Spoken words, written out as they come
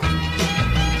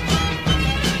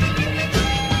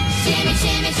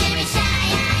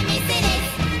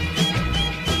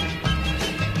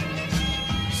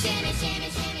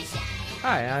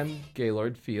I'm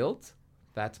Gaylord Fields.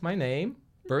 That's my name,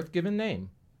 birth given name.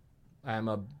 I'm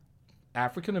a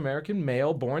African-American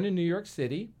male born in New York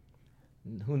City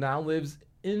who now lives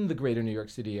in the greater New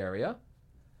York City area.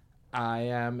 I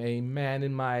am a man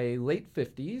in my late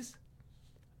 50s.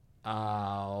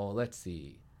 Let's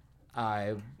see.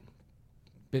 I've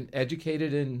been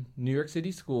educated in New York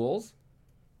City schools.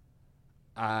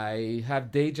 I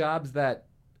have day jobs that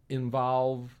don't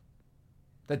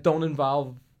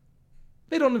involve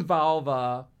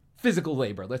physical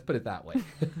labor. Let's put it that way.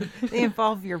 They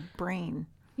involve your brain.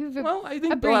 Well, I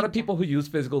think a lot of people who use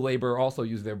physical labor also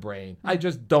use their brain. I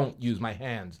just don't use my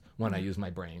hands when I use my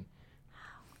brain.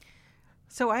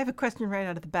 So I have a question right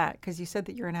out of the bat, because you said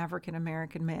that you're an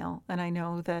African-American male, and I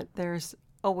know that there's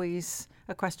always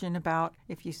a question about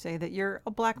if you say that you're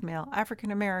a black male,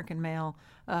 African-American male,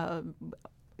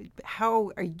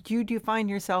 how do you define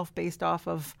yourself based off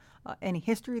of any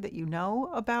history that you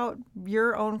know about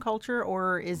your own culture,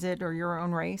 or your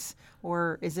own race,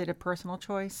 or is it a personal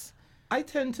choice? I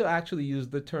tend to actually use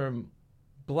the term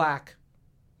black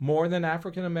more than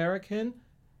African American.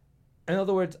 In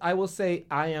other words, I will say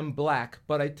I am black,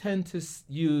 but I tend to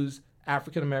use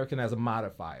African American as a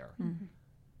modifier. Mm-hmm.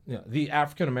 You know, the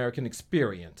African American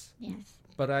experience. Yes.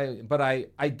 But I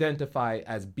identify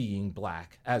as being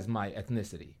black as my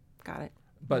ethnicity. Got it.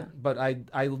 But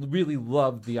I really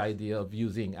love the idea of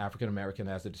using African American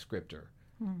as a descriptor,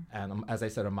 and as I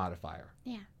said, a modifier.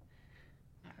 Yeah.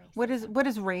 What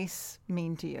does race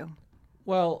mean to you?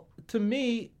 Well, to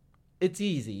me, it's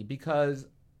easy because,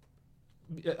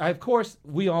 of course,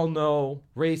 we all know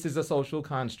race is a social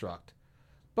construct,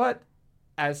 but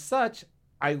as such,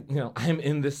 I'm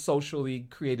in this socially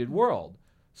created world,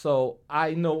 so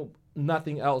I know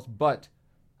nothing else but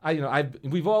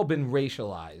we've all been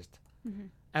racialized,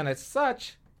 and as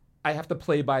such, I have to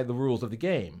play by the rules of the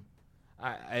game.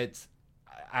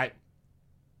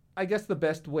 I guess the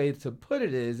best way to put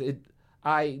it is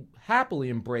I happily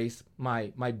embrace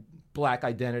my black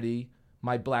identity,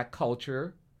 my black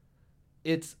culture.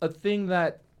 It's a thing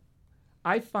that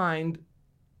I find,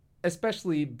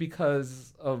 especially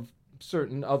because of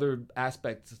certain other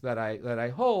aspects that I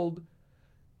hold,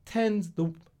 tends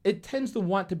to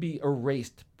want to be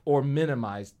erased or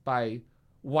minimized by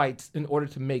whites in order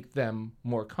to make them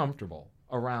more comfortable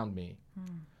around me.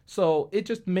 So it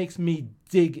just makes me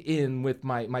dig in with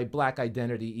my black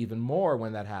identity even more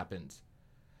when that happens.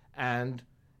 And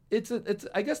it's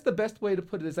I guess the best way to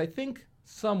put it is, I think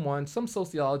some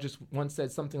sociologist once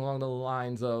said something along the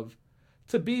lines of,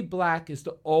 to be black is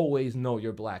to always know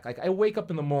you're black. Like, I wake up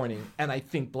in the morning and I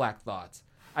think black thoughts.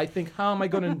 I think, how am I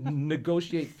going to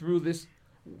negotiate through this,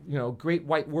 great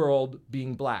white world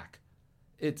being black?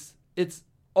 It's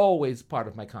always part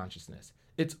of my consciousness.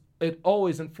 It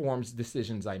always informs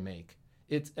decisions I make.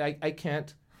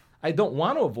 I don't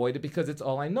want to avoid it because it's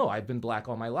all I know. I've been black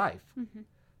all my life. Mm-hmm.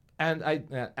 And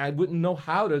I wouldn't know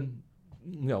how to,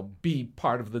 be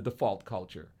part of the default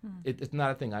culture. It's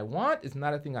not a thing I want. It's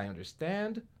not a thing I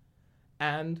understand.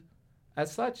 And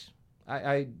as such,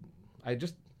 I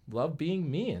just love being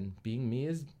me, and being me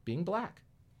is being black.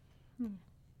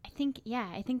 I think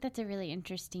that's a really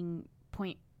interesting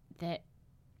point, that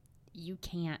you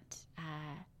can't,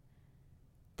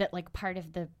 that like part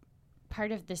of this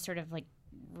sort of like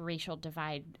racial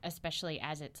divide, especially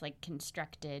as it's like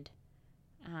constructed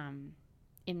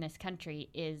in this country,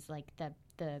 is like the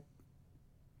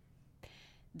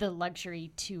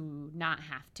luxury to not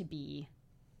have to be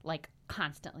like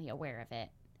constantly aware of it,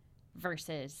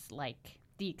 versus like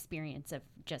the experience of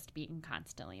just being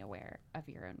constantly aware of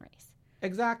your own race.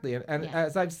 Exactly. And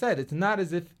as I've said, it's not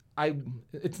as if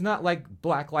it's not like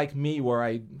Black Like Me, where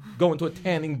I go into a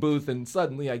tanning booth and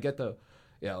suddenly I get to,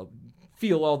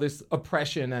 feel all this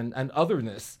oppression and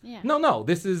otherness. Yeah. No,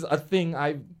 this is a thing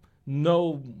I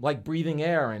know, like breathing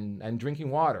air and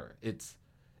drinking water. It's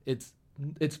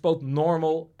both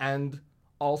normal and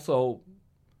also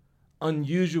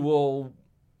unusual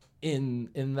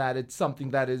in that it's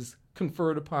something that is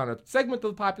conferred upon a segment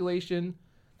of the population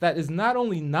that is not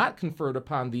only not conferred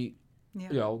upon the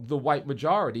the white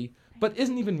majority, but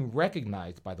isn't even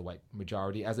recognized by the white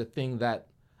majority as a thing that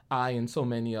I and so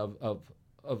many of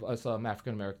us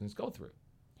African Americans go through.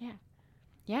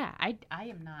 Yeah. I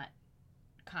am not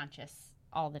conscious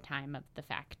all the time of the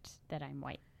fact that I'm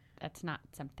white. That's not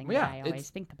something that I always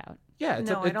think about. Yeah.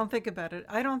 I don't think about it.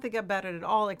 I don't think about it at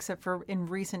all, except for in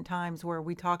recent times where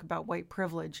we talk about white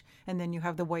privilege, and then you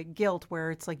have the white guilt,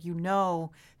 where it's like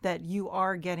that you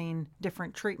are getting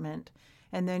different treatment.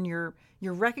 and then you're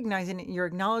recognizing it, you're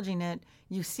acknowledging it.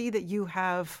 You see that you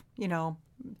have,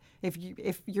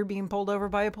 if you're being pulled over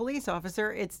by a police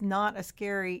officer, it's not a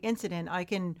scary incident. I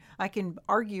can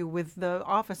argue with the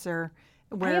officer.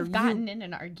 I have gotten in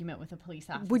an argument with a police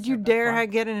officer. Would you before. dare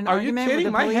get in an argument Are you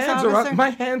kidding? with a police officer?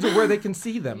 My hands are where they can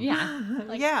see them.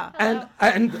 Yeah. Yeah.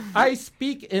 And I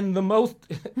speak in the most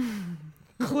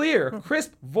clear,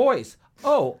 crisp voice.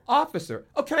 Oh, officer.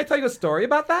 Oh, can I tell you a story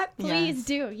about that? Please Yes.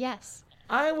 do. Yes.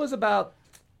 I was in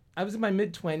my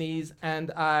mid-20s, and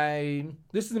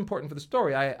this is important for the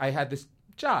story. I had this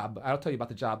job. I'll tell you about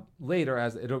the job later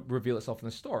as it'll reveal itself in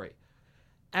the story.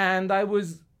 And I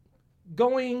was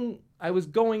going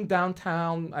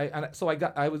downtown.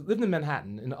 I was living in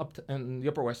Manhattan in the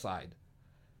Upper West Side.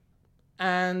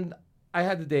 And I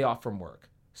had the day off from work.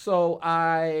 So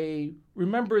I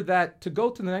remember that to go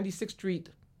to the 96th Street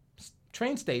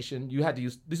train station, you had to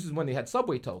use, this is when they had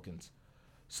subway tokens.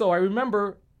 So I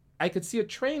remember I could see a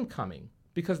train coming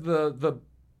because the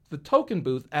token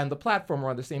booth and the platform are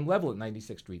on the same level at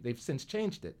 96th Street. They've since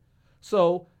changed it.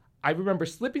 So I remember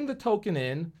slipping the token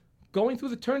in, going through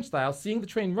the turnstile, seeing the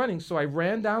train running, so I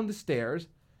ran down the stairs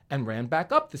and ran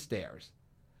back up the stairs.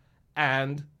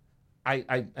 And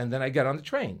and then I get on the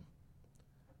train.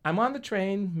 I'm on the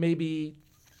train maybe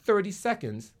 30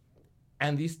 seconds,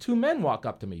 and these two men walk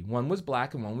up to me. One was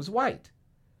black and one was white.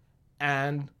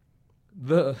 And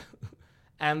it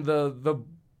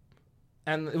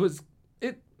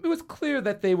was clear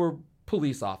that they were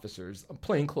police officers,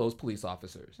 plainclothes police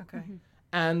officers. Okay. Mm-hmm.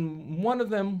 And one of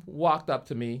them walked up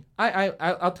to me.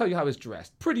 I'll tell you how I was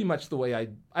dressed. Pretty much the way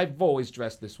I've always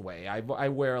dressed this way. I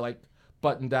wear like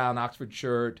button-down Oxford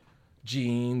shirt,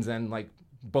 jeans, and like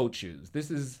boat shoes. This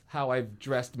is how I've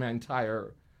dressed my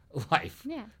entire life.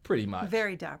 Yeah. Pretty much.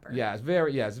 Very dapper. Yeah,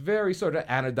 it's very sort of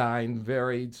anodyne,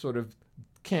 very sort of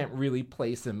can't really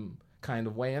place him kind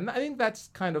of way. And I think that's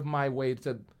kind of my way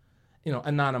to,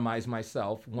 anonymize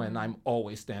myself when I'm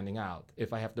always standing out,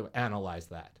 if I have to analyze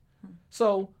that.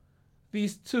 So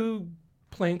these two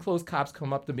plainclothes cops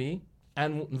come up to me,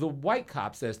 and the white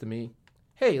cop says to me,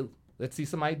 "Hey, let's see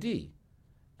some ID."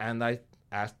 And I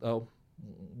asked, "Oh,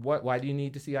 why do you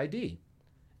need to see ID?"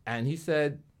 And he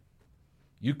said,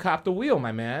 "You copped a wheel,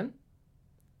 my man."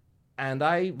 And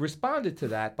I responded to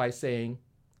that by saying,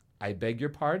 "I beg your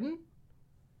pardon?"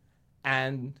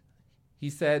 And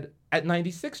he said, "At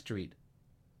 96th Street."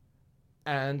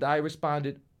 And I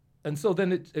responded, and so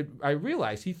then I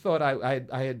realized he thought I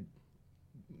had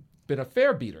been a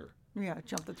fare beater. Yeah,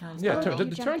 jump the turnstile. Yeah, Oh, the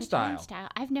you jumped turnstile.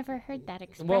 I've never heard that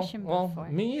expression Well, before.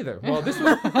 me either. Well, this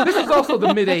was also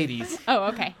the mid '80s. Oh,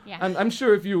 okay. Yeah. I'm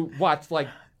sure if you watch like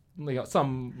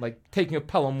some like Taking of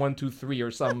Pelham 1, 2, 3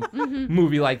 or some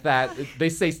movie like that, they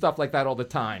say stuff like that all the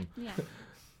time. Yeah.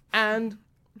 And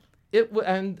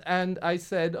and I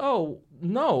said, "Oh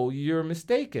no, you're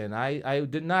mistaken. I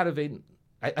did not evade.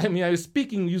 I mean, I was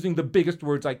speaking using the biggest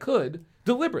words I could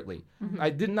deliberately.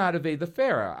 I did not evade the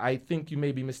fare. I think you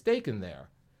may be mistaken there."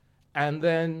 And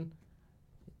then,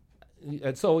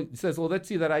 and so he says, "Well, let's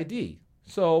see that ID."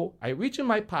 So I reach in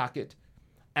my pocket,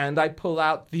 and I pull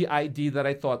out the ID that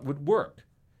I thought would work.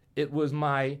 It was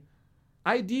my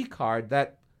ID card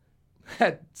that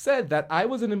had said that I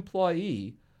was an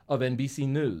employee of NBC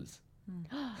News.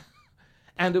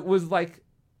 And it was like,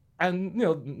 and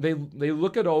they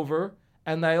look it over,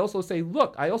 and I also say,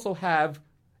 "Look, I also have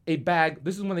a bag."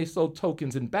 This is when they sold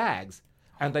tokens in bags,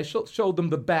 and I showed them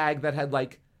the bag that had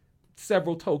like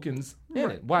several tokens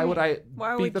in it. Why would I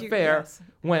beat the fare yes.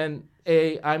 when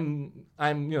I'm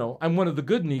one of the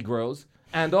good Negroes,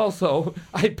 and also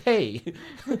I pay.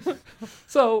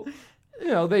 So,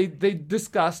 they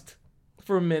discussed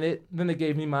for a minute, then they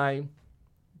gave me my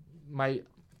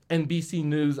NBC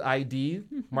News ID,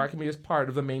 marking me as part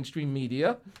of the mainstream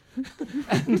media,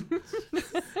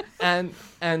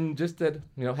 and just said,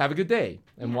 "Have a good day,"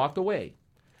 and walked away.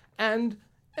 And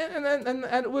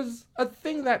it was a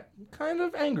thing that kind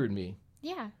of angered me.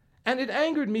 Yeah. And it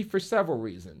angered me for several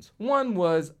reasons. One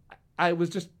was I was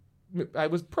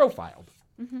profiled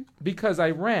because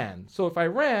I ran. So if I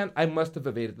ran, I must have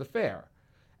evaded the fare.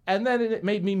 And then it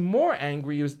made me more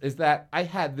angry is that I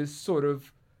had this sort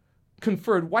of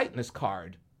conferred whiteness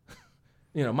card.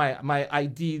 My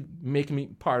ID making me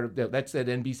part of that said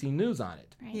NBC News on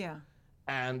it. Right. Yeah.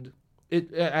 And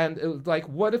it was like,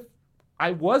 what if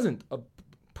I wasn't a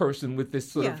person with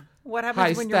this sort of What high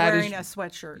happens when you're status- wearing a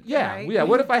sweatshirt? Yeah, right? yeah.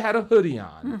 What if I had a hoodie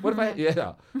on? What if I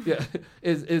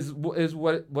is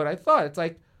what I thought. It's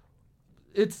like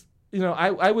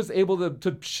I was able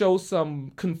to show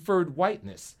some conferred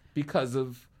whiteness because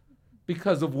of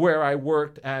where I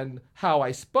worked and how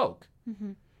I spoke.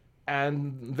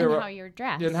 and And how you're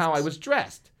dressed. and how I was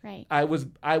dressed. Right.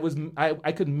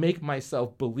 I could make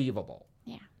myself believable.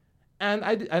 Yeah.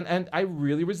 And I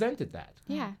really resented that.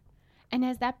 Yeah. And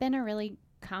has that been a really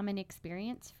common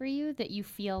experience for you, that you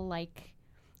feel like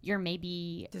you're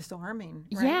maybe Disarming.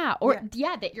 Right? yeah, or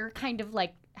that you're kind of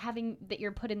like that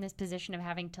you're put in this position of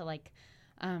having to like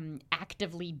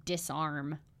actively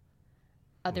disarm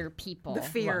other people. The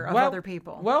fear of Well- other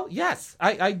people. Well, yes,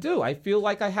 I do. I feel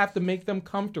like I have to make them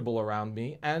comfortable around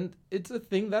me, and it's a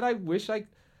thing that I wish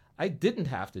I didn't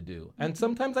have to do. And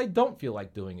sometimes I don't feel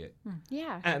like doing it.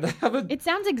 Yeah. And I have a It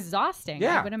sounds exhausting,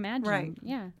 Yeah. I would imagine. Right.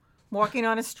 Yeah. Walking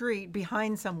on a street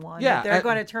behind someone, Yeah, that they're and-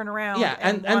 going to turn around yeah,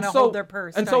 and and want to so hold their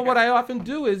purse. and so tighter. what I often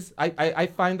do is I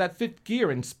find that fifth gear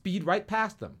and speed right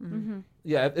past them. Mm-hmm.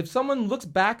 Yeah, if someone looks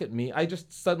back at me, I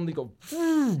just suddenly go,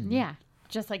 Yeah.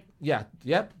 Just like, yeah,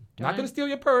 yep, not Done. going to steal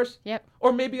your purse. yep.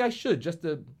 Or maybe I should, just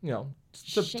to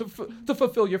to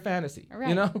fulfill your fantasy. Right.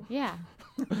 You know, Yeah.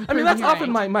 I mean that's you're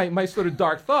often right. my sort of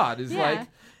dark thought is Yeah. like,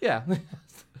 yeah,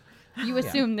 You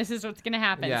assume this is what's going to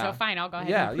happen, Yeah. so fine, I'll go ahead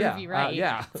Yeah, and yeah, prove you right.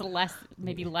 yeah. It's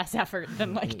maybe less effort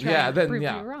than like trying Yeah, to then, prove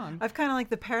yeah. you wrong. I've kind of like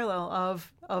the parallel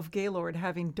of Gaylord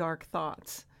having dark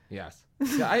thoughts. yes.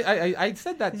 Yeah, I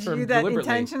said that Did you term do that deliberately.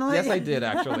 intentionally? Yes, I did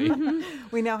actually.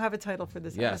 We now have a title for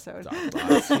this Yes, episode. dark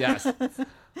thoughts, yes.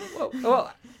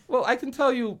 Well, I can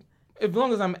tell you, as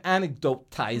long as I'm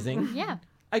anecdotizing, Yeah.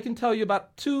 I can tell you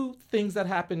about two things that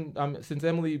happened since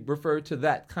Emily referred to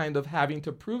that kind of having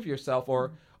to prove yourself,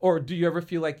 or do you ever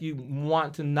feel like you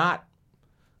want to not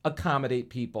accommodate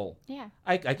people? Yeah.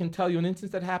 I can tell you an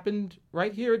instance that happened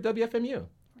right here at WFMU.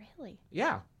 Really?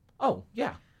 Yeah. Oh,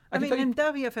 yeah. I can mean, tell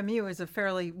you- and WFMU is a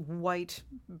fairly white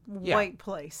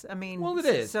place. I mean, Well, it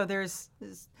is. So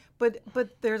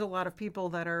but there's a lot of people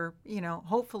that are,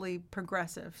 hopefully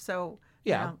progressive. So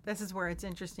Yeah. this is where it's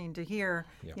interesting to hear,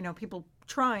 Yeah. people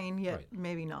trying yet Right.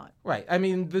 maybe not. Right. I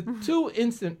mean, the two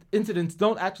incidents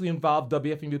don't actually involve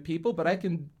WFMU people, but I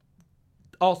can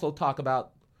also talk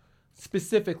about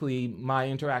specifically my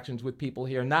interactions with people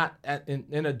here, not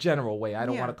in a general way. I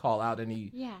don't Yeah. want to call out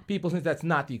any Yeah. people, since that's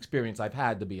not the experience I've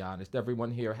had, to be honest.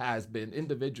 Everyone here has been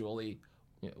individually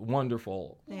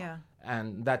wonderful, Yeah.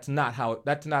 and that's not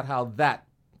how that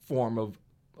form of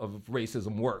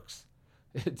racism works.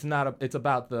 It's not. It's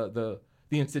about the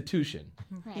institution.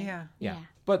 Right. Yeah. Yeah.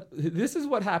 But this is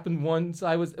what happened once.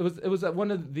 It was at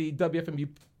one of the WFMU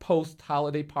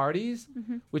post-holiday parties,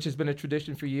 which has been a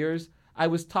tradition for years. I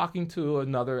was talking to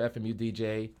another FMU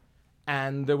DJ,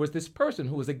 and there was this person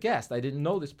who was a guest. I didn't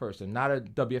know this person, not a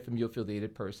WFMU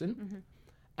affiliated person.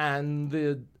 And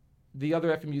the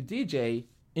other FMU DJ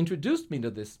introduced me to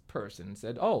this person,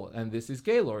 said, "Oh, and this is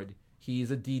Gaylord.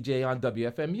 He's a DJ on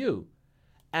WFMU."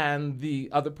 And the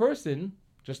other person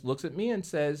just looks at me and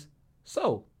says,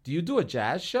 "So, do you do a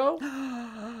jazz show?"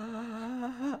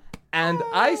 And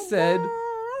I said,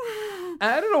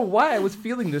 I don't know why I was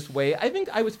feeling this way. I think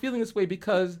I was feeling this way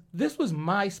because this was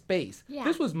my space. Yeah.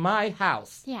 This was my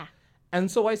house. Yeah. And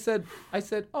so I said,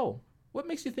 "Oh, what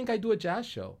makes you think I do a jazz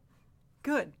show?"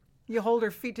 Good. You hold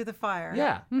her feet to the fire.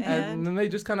 Yeah. And And then they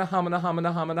just kind of homina.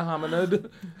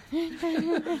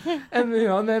 And and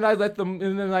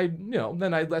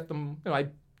then I let them, I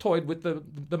toyed with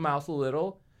the mouse a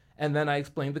little, and then I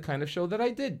explained the kind of show that I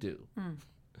did do.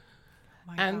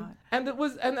 My and God. and it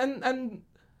was and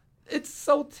it's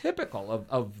so typical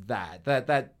of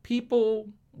that people,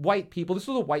 white people, this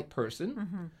was a white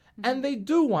person, and they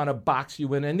do want to box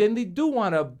you in, and then they do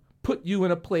want to put you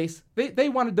in a place. They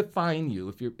want to define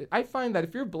you. I find that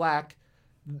if you're black,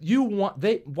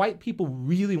 white people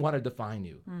really want to define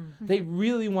you. They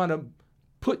really want to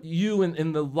put you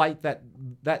in the light that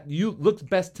you looks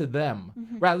best to them,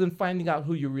 rather than finding out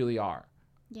who you really are.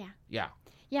 Yeah. Yeah.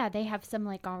 Yeah, they have some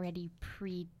like already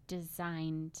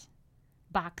pre-designed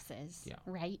boxes, Yeah.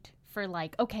 right? For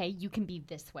like, okay, you can be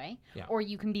this way, Yeah. or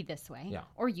you can be this way, Yeah.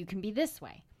 or you can be this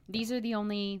way. These are the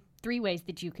only 3 ways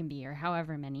that you can be, or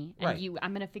however many. And Right.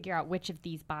 I'm going to figure out which of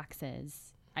these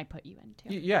boxes I put you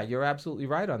into. Yeah, you're absolutely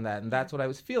right on that, and that's what I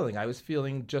was feeling. I was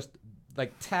feeling just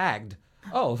like tagged.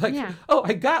 Oh, like Yeah. oh,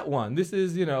 I got one. This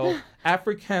is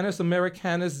Africanus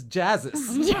Americanus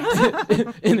jazzis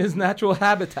in his natural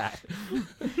habitat.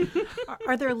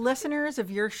 Are there listeners of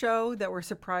your show that were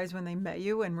surprised when they met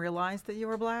you and realized that you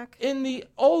were black? In the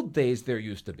old days, there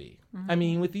used to be. I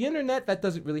mean, with the internet, that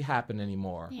doesn't really happen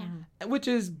anymore. Yeah. Which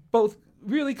is both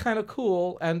really kind of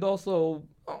cool and also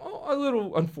a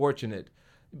little unfortunate,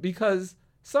 because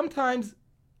sometimes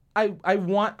I'm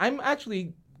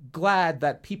actually glad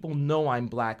that people know I'm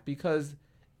black, because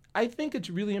I think it's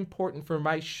really important for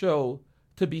my show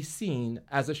to be seen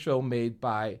as a show made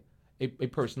by a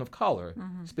person of color,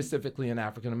 specifically an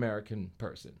African American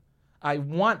person. I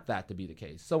want that to be the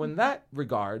case. So in that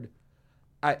regard,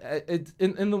 it's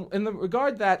in the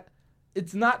regard that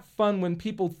it's not fun when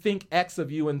people think X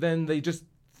of you and then they just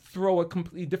throw a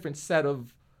completely different set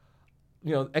of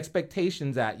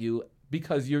expectations at you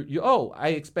because I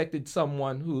expected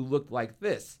someone who looked like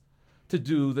this to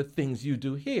do the things you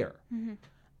do here.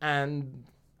 And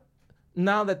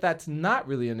now that that's not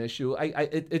really an issue,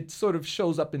 it sort of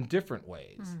shows up in different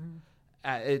ways.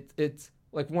 It's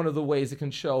like one of the ways it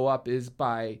can show up is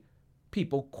by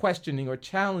people questioning or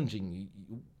challenging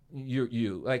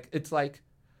you. Like it's like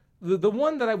the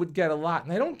one that I would get a lot,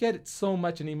 and I don't get it so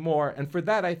much anymore, and for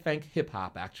that I thank hip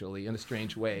hop actually in a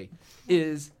strange way,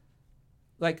 is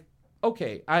like,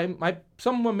 okay,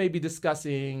 someone may be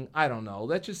discussing, I don't know,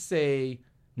 let's just say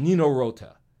Nino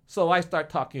Rota. So I start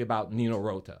talking about Nino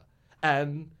Rota.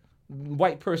 And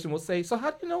white person will say, so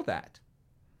how do you know that?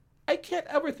 I can't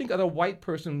ever think that a white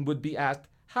person would be asked,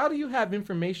 how do you have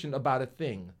information about a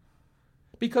thing?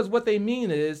 Because what they mean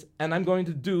is, and I'm going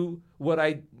to do what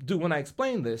I do when I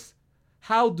explain this,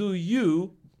 how do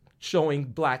you, showing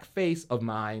black face of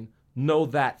mine, know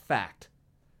that fact?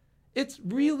 It's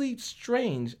really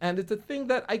strange, and it's a thing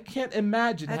that I can't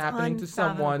imagine happening to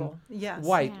someone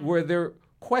white, where they're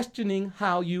questioning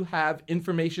how you have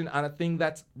information on a thing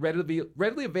that's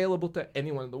readily available to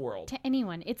anyone in the world. To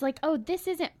anyone. It's like, oh, this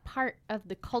isn't part of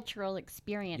the cultural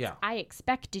experience I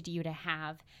expected you to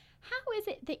have. How is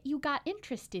it that you got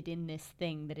interested in this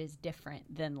thing that is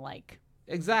different than, like,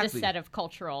 the set of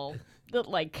cultural,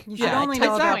 like, you should only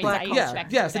know about black culture.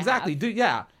 Yes, exactly.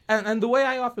 And the way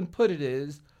I often put it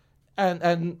is,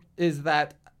 and is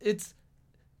that it's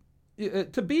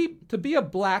to be a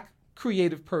black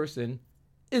creative person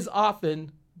is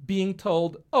often being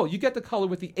told, oh, you get the color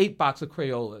with the 8 box of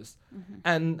Crayolas.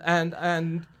 And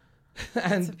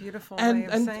That's a beautiful way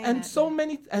of saying and it. so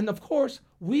many, and of course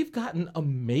we've gotten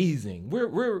amazing.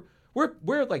 We're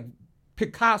like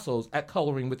Picassos at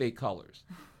coloring with 8 colors.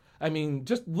 I mean,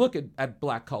 just look at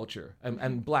black culture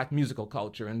and black musical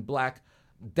culture and black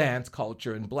dance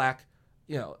culture and black,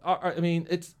 I mean,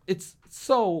 it's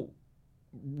so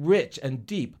rich and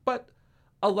deep, but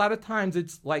a lot of times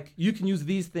it's like you can use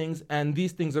these things and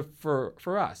these things are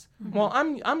for us. Well,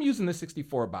 I'm using the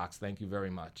 64 box, thank you very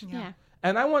much. Yeah.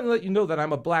 And I want to let you know that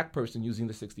I'm a black person using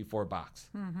the 64 box.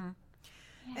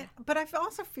 Yeah. But I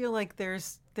also feel like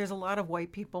there's a lot of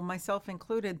white people, myself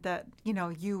included, that,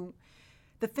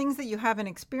 the things that you haven't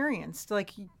experienced.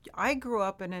 Like, I grew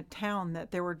up in a town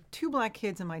that there were 2 black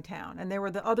kids in my town, and they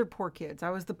were the other poor kids. I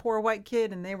was the poor white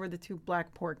kid, and they were the 2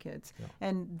 black poor kids. Yeah.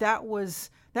 And that was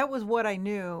what I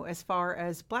knew as far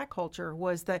as black culture,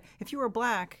 was that if you were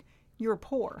black, you were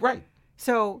poor. Right.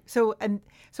 So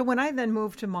when I then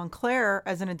moved to Montclair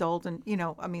as an adult, and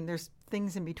I mean, there's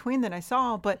things in between that I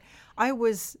saw, but I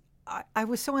was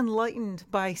so enlightened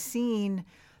by seeing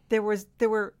there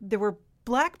were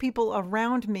black people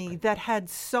around me that had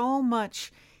so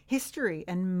much history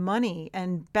and money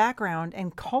and background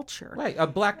and culture. Right, a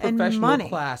black professional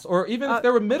class, or even if they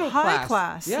were middle high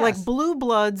class, yes. Like blue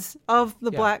bloods of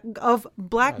the black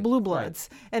right, blue bloods,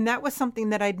 right. And that was something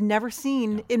that I'd never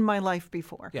seen in my life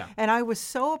before. Yeah. And I was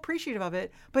so appreciative of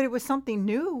it, but it was something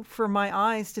new for my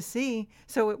eyes to see.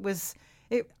 So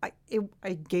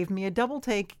it gave me a double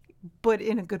take, but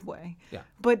in a good way. Yeah.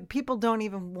 But people don't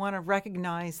even want to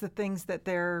recognize the things that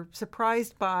they're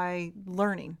surprised by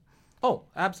learning. Oh,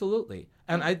 absolutely.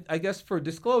 And I guess for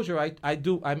disclosure,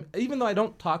 I'm even though I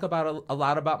don't talk about a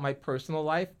lot about my personal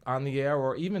life on the air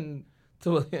or even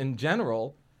in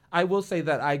general, I will say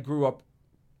that I grew up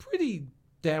pretty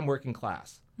damn working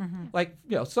class. Like,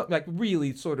 like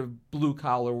really sort of blue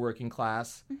collar working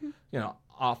class,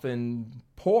 often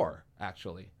poor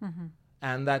actually.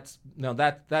 And that's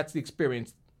the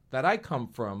experience that I come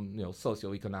from,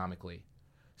 socioeconomically.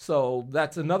 So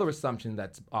that's another assumption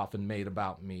that's often made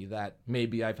about me, that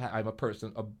maybe I'm a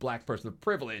black person of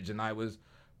privilege, and I was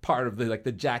part of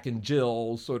the Jack and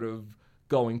Jill sort of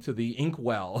going to the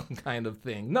inkwell kind of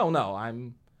thing. No,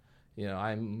 I'm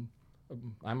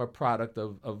a product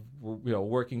of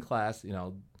working class.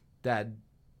 Dad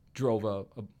drove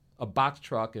a box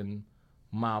truck, and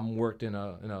mom worked in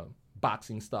a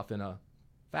boxing stuff in a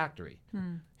factory.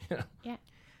 Yeah.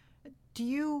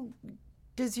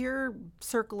 Does your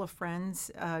circle of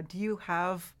friends, do you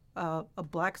have a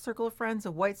black circle of friends,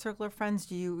 a white circle of friends?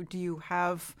 Do you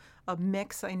have a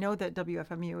mix? I know that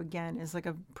WFMU, again, is like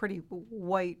a pretty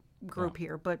white group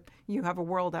here, but you have a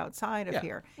world outside of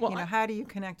here. Well, how do you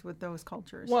connect with those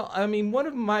cultures? Well, I mean, one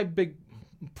of my big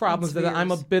problems is that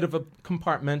I'm a bit of a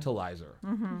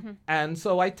compartmentalizer. And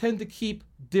so I tend to keep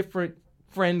different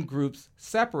friend groups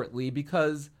separately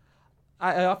because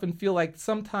I often feel like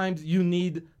sometimes you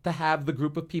need to have the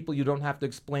group of people you don't have to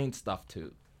explain stuff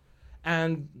to.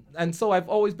 And so I've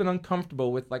always been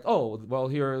uncomfortable with like, oh, well,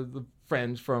 here are the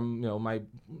friends from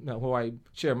who I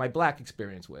share my black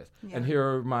experience with, and here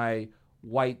are my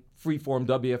white freeform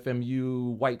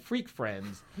WFMU white freak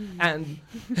friends, and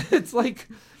it's like,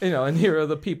 and here are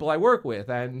the people I work with,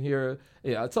 and here,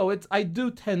 so I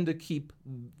do tend to keep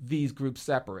these groups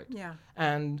separate. Yeah.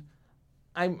 And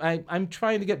I'm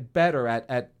trying to get better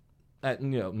at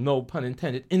no pun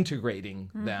intended, integrating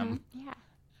them. Yeah.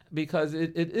 Because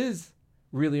it is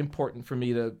really important for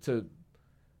me to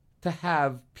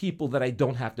have people that I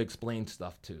don't have to explain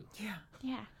stuff to. Yeah.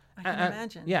 Yeah. I can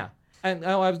imagine. Yeah. And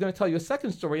I was going to tell you a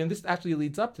second story, and this actually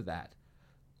leads up to that.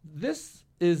 This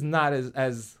is not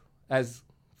as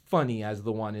funny as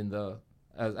the one in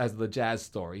as the jazz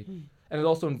story, and it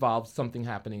also involves something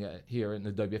happening here in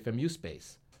the WFMU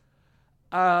space.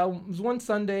 It was one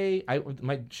Sunday.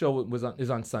 My show is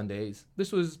on Sundays.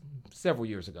 This was several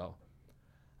years ago.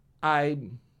 I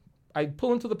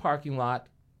pull into the parking lot,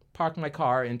 park my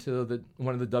car into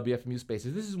one of the WFMU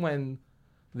spaces. This is when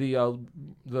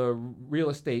the real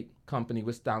estate company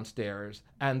was downstairs,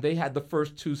 and they had the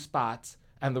first 2 spots,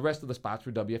 and the rest of the spots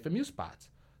were WFMU spots.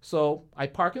 So I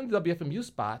park in the WFMU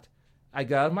spot. I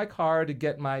get out of my car to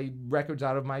get my records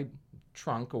out of my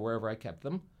trunk or wherever I kept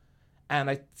them, and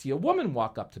I see a woman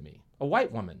walk up to me, a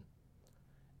white woman,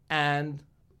 and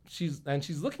she's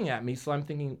looking at me. So I'm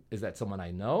thinking, is that someone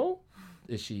I know?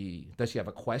 Does she have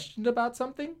a question about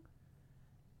something?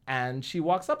 And she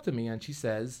walks up to me and she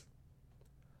says,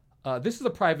 this is a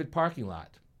private parking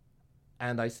lot.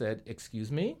 And I said,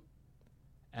 excuse me?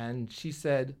 And she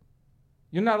said,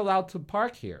 you're not allowed to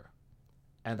park here.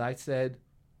 And I said,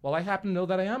 well, I happen to know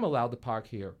that I am allowed to park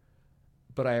here,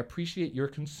 but I appreciate your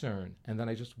concern. And then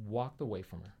I just walked away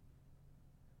from her.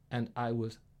 And I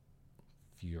was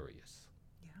furious.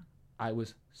 Yeah. I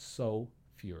was so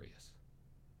furious.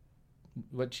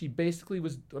 What she basically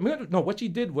what she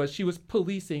did was she was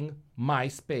policing my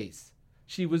space.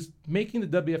 She was making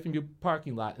the WFMU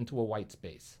parking lot into a white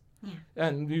space. Yeah.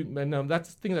 And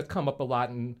that's the thing that's come up a lot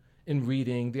in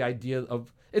reading, the idea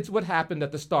of, it's what happened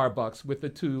at the Starbucks with the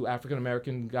 2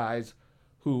 African-American guys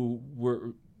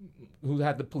who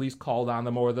had the police called on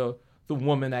them, or the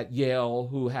woman at Yale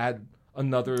who had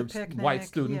another white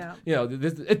student. Yeah.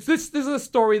 This is a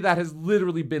story that has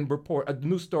literally been a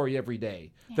new story every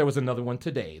day. Yeah. There was another one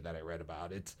today that I read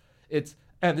about.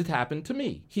 And it happened to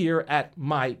me here at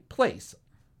my place.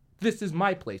 This is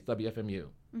my place, WFMU.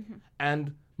 Mm-hmm.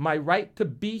 And my right to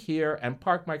be here and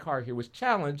park my car here was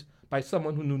challenged by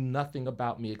someone who knew nothing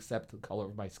about me except the color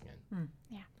of my skin. Mm.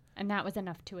 Yeah. And that was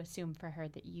enough to assume for her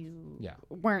that you Yeah.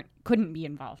 couldn't be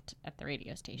involved at the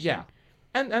radio station. Yeah.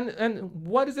 And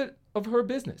what is it of her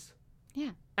business?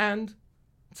 Yeah. And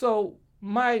so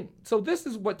this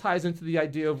is what ties into the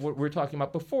idea of what we were talking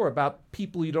about before, about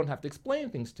people you don't have to explain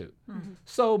things to. Mm-hmm.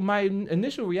 So my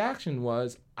initial reaction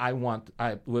was I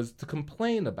was to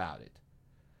complain about it.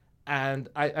 And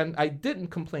I didn't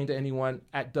complain to anyone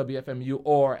at WFMU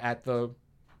or at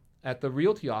the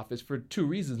realty office for 2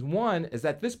 reasons. One is,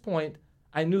 at this point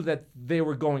I knew that they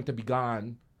were going to be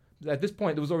gone. At this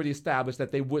point, it was already established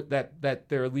that that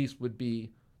their lease would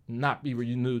not be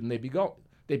renewed and they'd be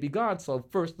gone. So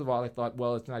first of all, I thought,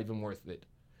 well, it's not even worth it.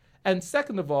 And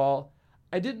second of all,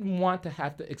 I didn't want to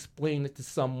have to explain it to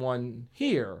someone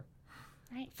here,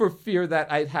 right, for fear that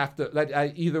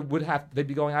they'd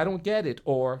be going, I don't get it,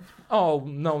 or, oh,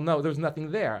 no, there's nothing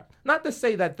there. Not to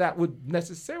say that would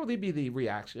necessarily be the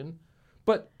reaction,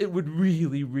 but it would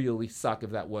really, really suck if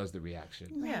that was the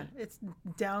reaction. Yeah, it's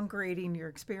downgrading your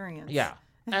experience. Yeah,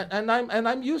 and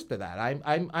I'm used to that.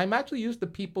 I'm actually used to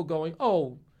people going,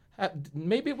 oh,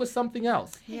 maybe it was something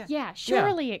else. Yeah,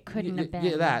 surely it couldn't have been.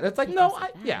 Yeah, that. It's like, no,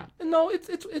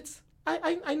 it's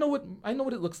I know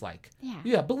what it looks like.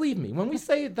 Yeah, believe me. When we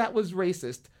say that was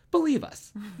racist, believe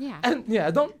us. Yeah. And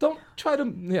don't try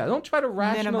to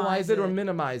rationalize it or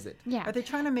minimize it. Yeah. Are they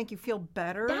trying to make you feel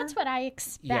better? That's what I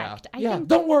expect. I think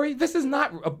don't worry, this is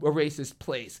not a racist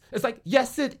place. It's like,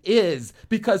 yes, it is,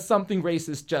 because something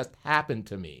racist just happened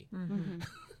to me. Mm-hmm.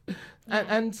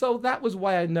 And so that was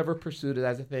why I never pursued it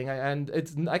as a thing. And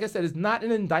it's, like I said, it's not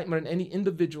an indictment on any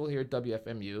individual here at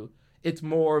WFMU. It's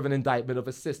more of an indictment of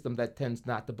a system that tends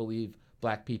not to believe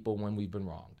Black people when we've been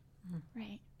wronged.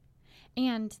 Right.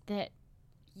 And that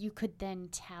you could then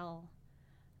tell,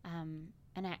 and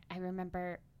I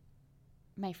remember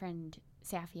my friend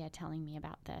Safia telling me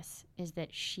about this, is that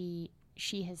she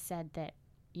has said that,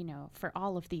 for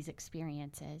all of these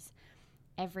experiences,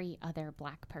 every other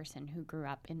black person who grew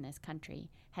up in this country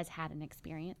has had an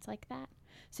experience like that.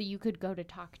 So you could go to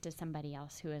talk to somebody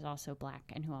else who is also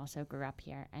black and who also grew up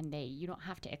here, and you don't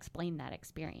have to explain that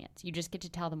experience. You just get to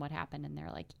tell them what happened, and they're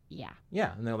like, yeah.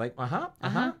 Yeah, and they're like,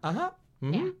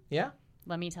 mm-hmm, yeah.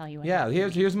 Let me tell you what Yeah,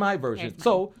 happened. here's my version. Here's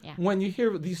So mine. Yeah. when you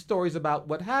hear these stories about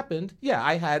what happened, yeah,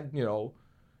 I had,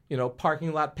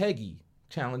 parking lot Peggy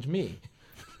challenge me.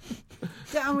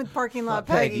 Down with parking lot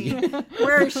Peggy. Peggy.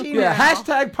 Where is she Yeah, now?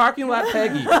 hashtag parking lot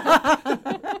Peggy.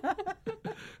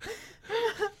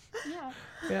 Yeah.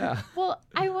 Yeah. Well,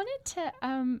 I wanted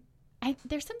to.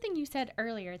 There's something you said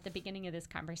earlier at the beginning of this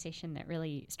conversation that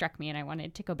really struck me, and I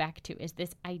wanted to go back to is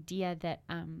this idea that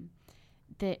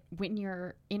that when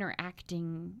you're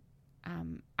interacting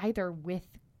either with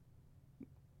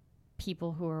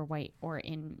people who are white or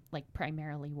in like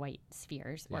primarily white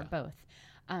spheres or both,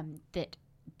 that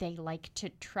they like to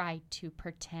try to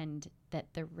pretend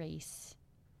that the race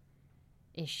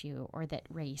issue or that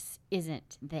race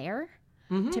isn't there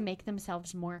to make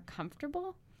themselves more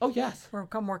comfortable. Oh, yes. Or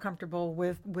become more comfortable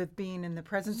with being in the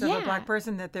presence of a Yeah. black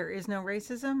person, that there is no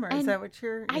racism, or is And that what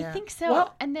you're? I yeah. think so.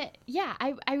 Well- And that, yeah,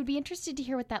 I would be interested to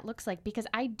hear what that looks like, because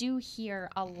I do hear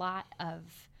a lot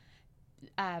of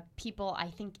people, I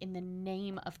think, in the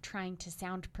name of trying to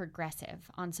sound progressive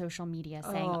on social media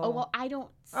saying, Oh. oh, well, I don't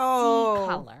see Oh.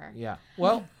 color. Yeah.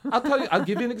 Well, I'll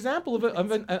give you an example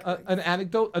of an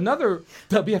anecdote, another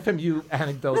WFMU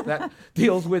anecdote that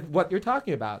deals with what you're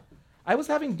talking about. I was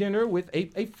having dinner with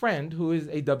a friend who is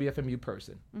a WFMU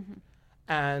person,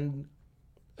 and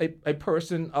a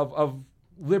person of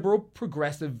liberal,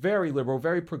 progressive, very liberal,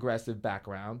 very progressive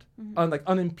background,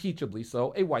 unimpeachably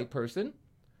so, a white person.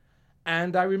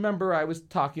 And I remember I was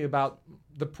talking about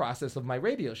the process of my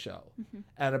radio show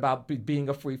and about being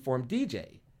a freeform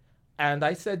DJ. And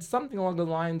I said something along the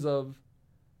lines of,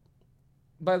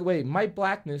 by the way, my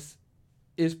blackness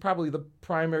is probably the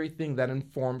primary thing that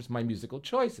informs my musical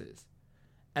choices.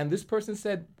 And this person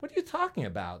said, what are you talking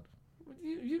about?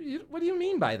 What do you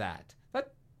mean by that?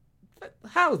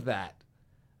 How's that?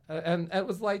 And it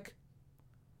was like,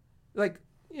 it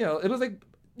was like,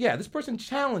 yeah, this person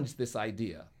challenged this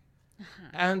idea.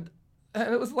 And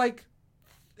it was like,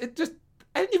 I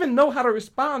didn't even know how to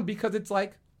respond, because it's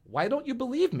like, why don't you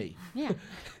believe me? Yeah.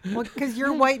 Well, because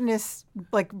your whiteness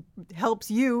helps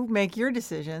you make your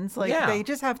decisions. Yeah. They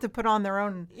just have to put on their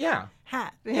own Yeah.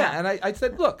 hat. Yeah, and I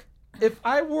said, look, if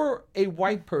I were a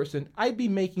white person, I'd be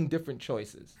making different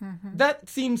choices. That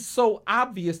seems so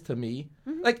obvious to me.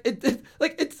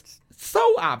 It's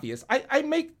so obvious. I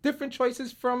make different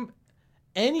choices from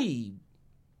any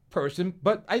person,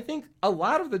 but I think a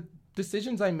lot of the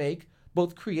decisions I make,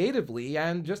 both creatively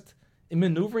and just in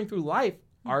maneuvering through life,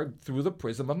 are through the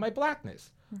prism of my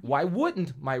blackness. Why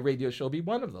wouldn't my radio show be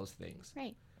one of those things?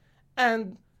 Right.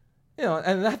 And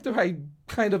and after I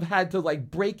kind of had to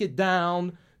break it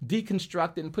down,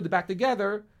 deconstruct it, and put it back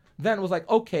together, then it was like,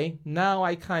 okay, now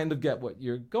I kind of get what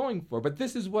you're going for. But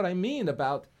this is what I mean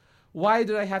about, why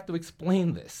did I have to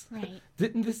explain this? Right.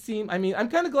 Didn't this seem, I'm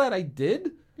kind of glad I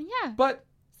did, Yeah. but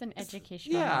It's an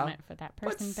educational moment for that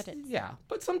person, but it's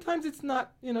but sometimes it's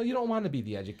not, you don't want to be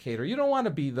the educator. You don't want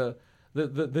to be the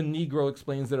Negro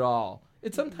explains it all.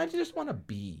 It's sometimes you just want to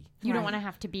be. you don't Right. want to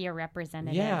have to be a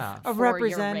representative. Yeah. A for your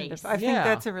representative. race. I think Yeah.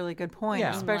 that's a really good point,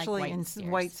 Yeah. especially Like in white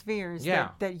spheres. white spheres. Yeah.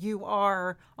 That you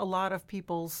are a lot of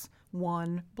people's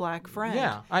one black friend.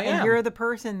 Yeah, I and am. you're the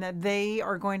person that they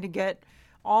are going to get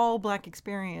all black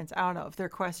experience out of, their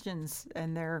questions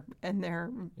and their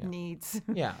needs.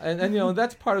 Yeah, and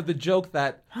that's part of the joke,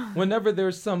 that whenever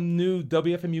there's some new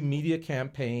WFMU media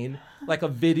campaign, like a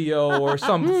video or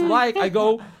something I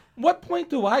go, what point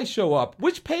do I show up?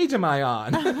 Which page am I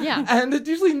on? Yeah. And it's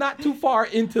usually not too far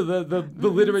into the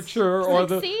literature or like,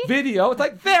 the see? video. It's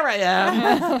like, there I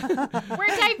am. We're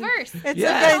diverse. It's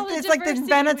Yeah. All the it's like the diversity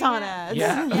we Benetton have. ads.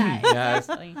 Yeah. Yeah, Yes.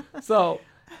 exactly. So,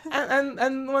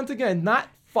 and once again, not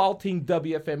faulting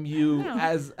WFMU No.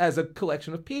 as a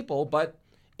collection of people, but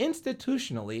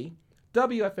institutionally,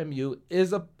 WFMU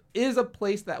is a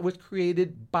place that was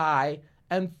created by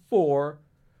and for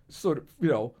sort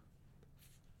of,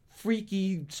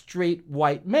 freaky straight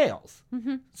white males.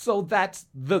 So that's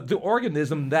the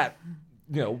organism that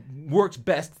works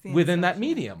best within that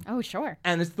medium. Oh, sure.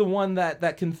 And it's the one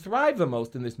that can thrive the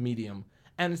most in this medium,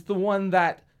 and it's the one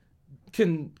that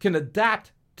can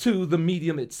adapt to the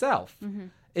medium itself.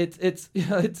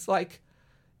 It's like,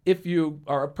 if you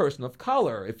are a person of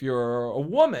color, if you're a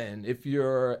woman, if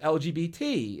you're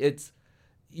LGBT,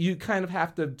 you kind of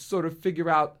have to sort of figure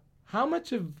out, how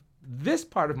much of this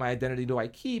part of my identity do I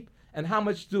keep, and how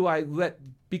much do I let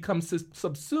become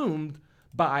subsumed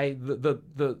by the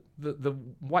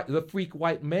freak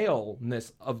white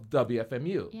maleness of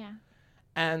WFMU. Yeah.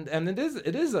 And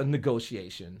it is a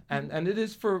negotiation, and it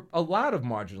is for a lot of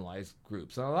marginalized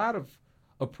groups and a lot of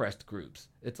oppressed groups.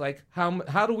 It's like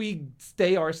how do we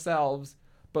stay ourselves,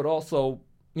 but also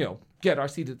get our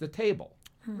seat at the table,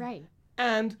 Right.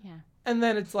 and Yeah. and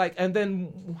then it's like, and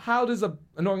then how does an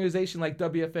organization like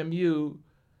WFMU,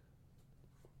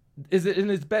 is it in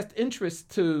its best interest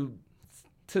to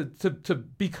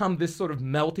become this sort of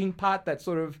melting pot that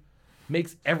sort of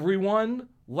makes everyone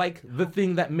like the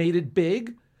thing that made it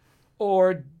big?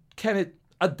 Or can it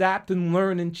adapt and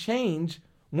learn and change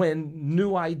when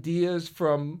new ideas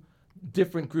from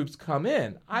different groups come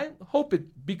in? I hope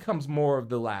it becomes more of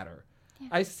the latter. Yeah.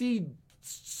 I see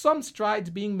some strides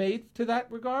being made to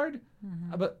that regard,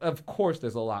 but of course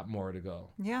there's a lot more to go.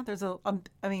 Yeah, there's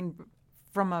I mean,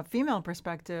 from a female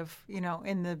perspective,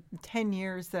 in the 10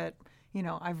 years that,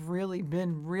 I've really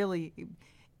been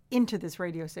into this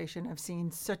radio station, I've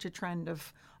seen such a trend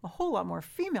of a whole lot more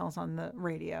females on the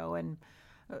radio. And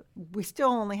we still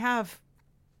only have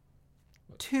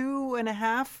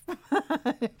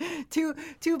 2.5,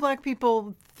 two black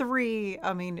people, 3.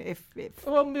 I mean, if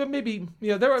Well, maybe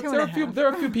there are Two and a a few half. there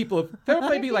are a few people. There are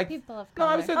maybe like People of no, I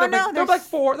color. would say Oh, there no, are like there's-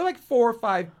 4 or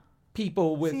 5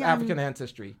 people with See, African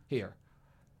ancestry here.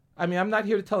 I mean, I'm not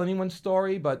here to tell anyone's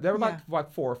story, but there are Yeah.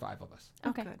 about 4 or 5 of us.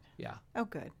 Okay. good. Yeah, Oh,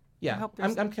 good. I yeah. hope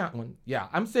there's- I'm counting one. Yeah,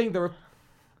 I'm saying there are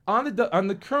on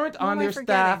the current Who am I on-air staff.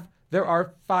 forgetting? There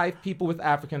are 5 people with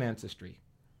African ancestry.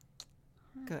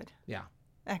 Good. Yeah,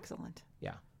 Excellent.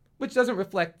 yeah, which doesn't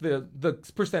reflect the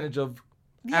percentage of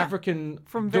Yeah. African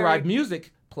From derived very-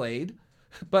 music played,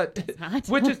 but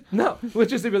not.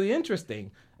 which is really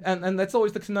interesting, and that's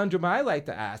always the conundrum I like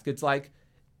to ask. It's like,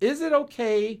 is it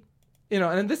okay,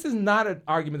 and this is not an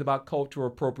argument about cultural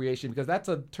appropriation, because that's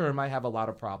a term I have a lot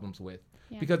of problems with,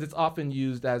 Yeah. because it's often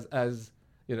used as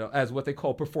what they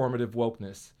call performative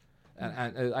wokeness,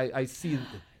 and I see,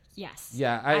 Yes.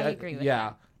 yeah, I agree with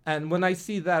yeah, and when I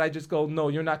see that, I just go, no,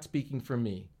 you're not speaking for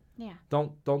me. Yeah.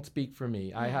 Don't speak for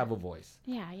me. I Yeah. have a voice.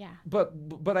 Yeah. Yeah.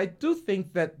 But I do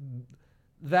think that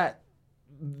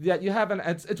you have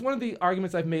it's one of the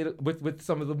arguments I've made with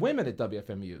some of the women at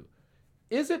WFMU.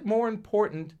 Is it more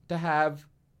important to have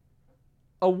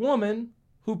a woman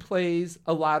who plays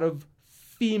a lot of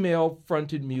female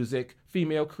fronted music,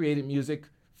 female created music,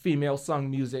 female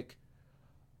sung music?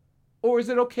 Or is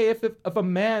it okay if a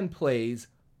man plays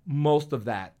most of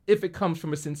that, if it comes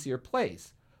from a sincere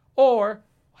place? Or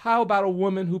how about a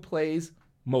woman who plays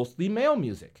mostly male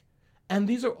music? And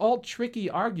these are all tricky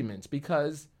arguments,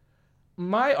 because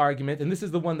my argument, and this is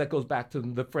the one that goes back to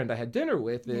the friend I had dinner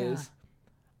with, is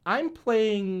I'm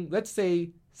playing, let's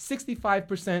say,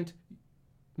 65%,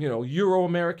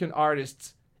 Euro-American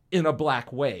artists in a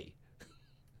black way.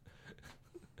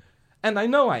 And I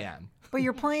know I am. But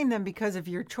you're playing them because of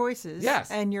your choices, Yes.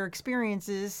 and your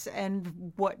experiences,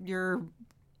 and what you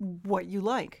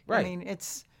like. Right. I mean,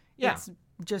 it's Yeah. it's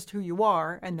just who you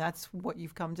are, and that's what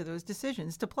you've come to those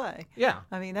decisions to play. Yeah.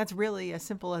 I mean, that's really as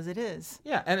simple as it is.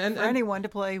 Yeah. And For anyone to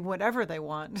play whatever they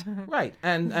want. right.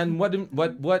 And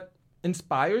what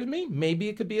inspires me? Maybe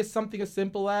it could be something as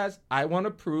simple as, I want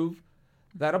to prove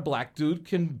that a black dude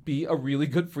can be a really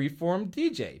good freeform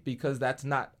DJ, because that's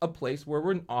not a place where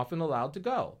we're often allowed to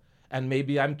go. And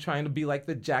maybe I'm trying to be like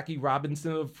the Jackie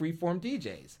Robinson of freeform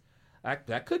DJs.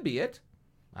 That could be it.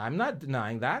 I'm not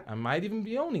denying that. I might even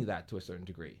be owning that to a certain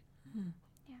degree.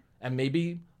 Yeah. And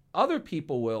maybe other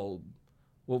people will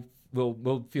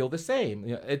feel the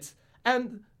same.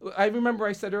 And I remember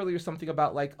I said earlier something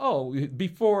about like,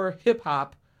 before hip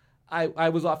hop, I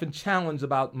was often challenged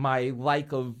about my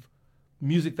like of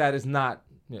music that is not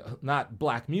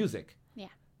black music. Yeah.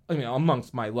 I mean,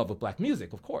 amongst my love of black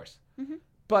music, of course. Mhm.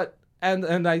 But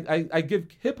and I give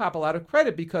hip hop a lot of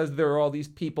credit, because there are all these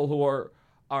people who are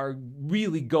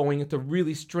really going into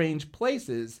really strange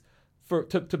places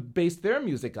to base their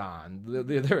music on.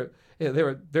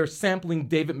 They're sampling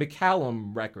David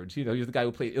McCallum records. He's the guy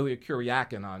who played Ilya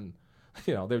Kuryakin on.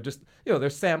 They're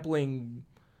sampling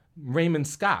Raymond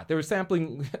Scott. They were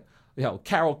sampling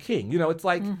Carole King. It's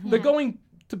like they're going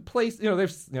to place.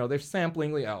 They're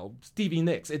sampling Stevie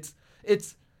Nicks.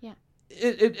 It's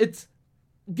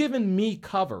given me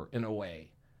cover in a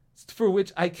way, for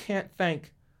which I can't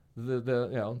thank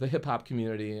the hip hop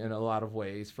community in a lot of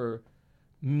ways for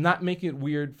not making it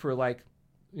weird for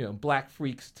black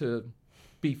freaks to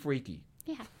be freaky.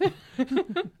 Yeah.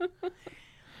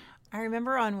 I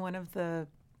remember on one of the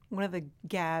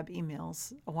Gab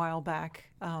emails a while back,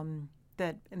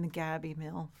 that in the Gab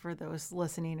email, for those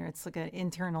listening, or it's like an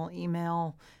internal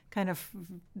email kind of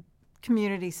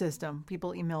community system.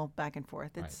 People email back and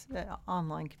forth. It's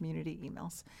online community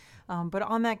emails. But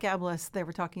on that Gab list, they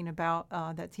were talking about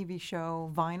that TV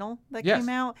show Vinyl that Yes. came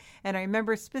out. And I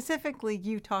remember specifically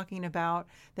you talking about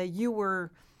that you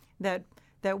were that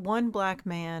one black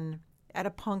man at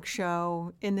a punk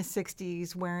show in the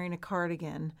 60s wearing a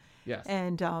cardigan. Yes.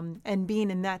 And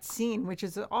being in that scene, which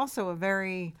is also a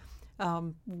very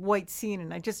white scene.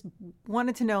 And I just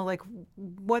wanted to know, like,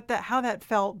 how that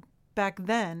felt back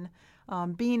then,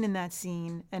 being in that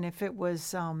scene, and if it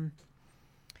was, and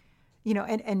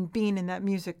being in that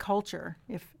music culture,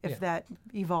 if that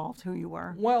evolved who you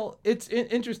were. Well, it's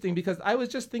interesting because I was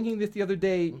just thinking this the other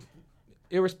day,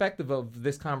 irrespective of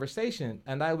this conversation,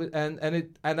 and I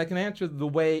can answer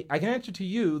to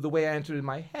you the way I answered in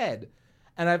my head,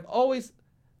 and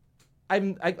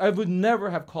I would never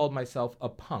have called myself a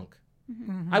punk.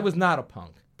 Mm-hmm. I was not a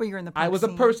punk. But you're in the punk I was a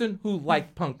scene. person who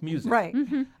liked punk music. Right.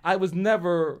 Mm-hmm. I was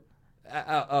never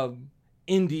a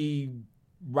indie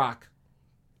rock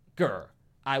girl.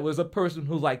 I was a person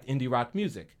who liked indie rock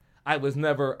music. I was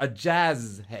never a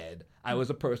jazz head. I was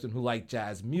a person who liked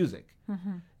jazz music.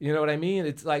 Mm-hmm. You know what I mean?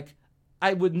 It's like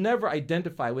I would never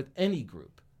identify with any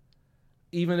group,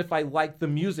 even if I liked the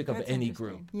music of That's any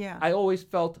interesting. group. Yeah. I always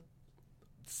felt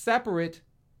separate,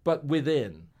 but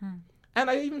within. And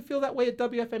I even feel that way at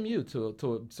WFMU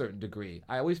to a certain degree.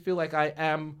 I always feel like I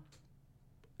am,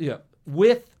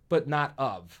 with but not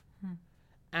of.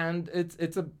 And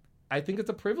I think it's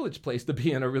a privileged place to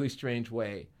be in a really strange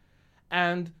way.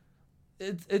 And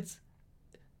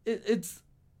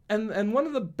and one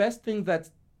of the best things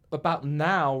that's about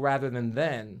now rather than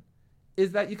then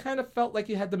is that you kind of felt like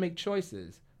you had to make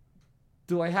choices.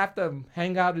 Do I have to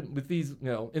hang out with these,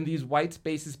 in these white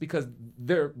spaces because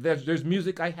there's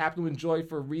music I happen to enjoy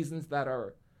for reasons that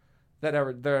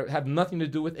have nothing to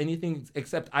do with anything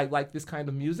except I like this kind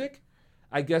of music?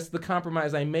 I guess the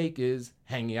compromise I make is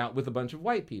hanging out with a bunch of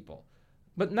white people.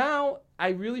 But now I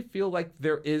really feel like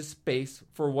there is space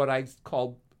for what I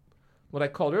called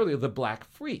earlier the black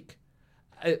freak.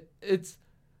 For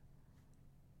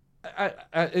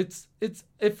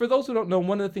those who don't know,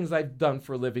 one of the things I've done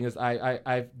for a living is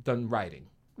I've done writing.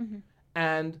 Mm-hmm.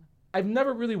 And I've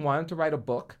never really wanted to write a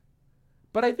book,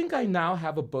 but I think I now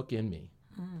have a book in me.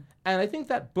 And I think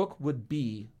that book would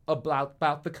be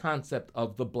about the concept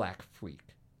of the black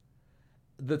freak,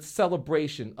 the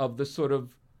celebration of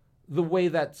the way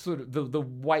that sort of the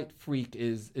white freak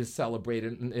is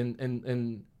celebrated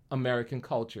in American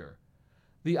culture.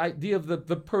 The idea of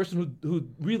the person who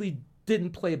really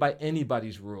didn't play by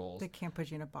anybody's rules. They can't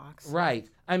put you in a box. Right.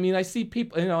 I mean, I see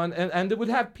people, and it would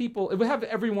have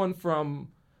everyone from,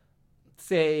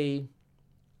 say,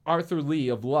 Arthur Lee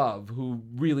of Love, who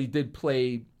really did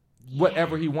play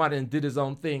whatever he wanted and did his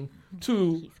own thing,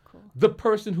 to He's cool. the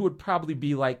person who would probably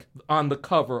be like on the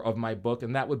cover of my book,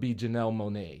 and that would be Janelle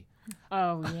Monáe.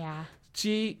 Oh, yeah.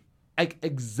 She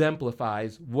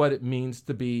exemplifies what it means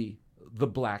to be the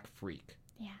black freak.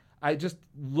 Yeah. I just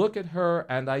look at her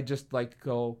and I just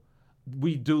go,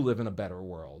 we do live in a better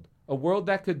world. A world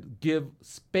that could give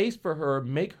space for her,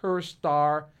 make her a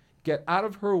star, get out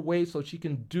of her way so she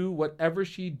can do whatever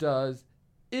she does,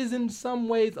 is in some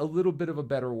ways a little bit of a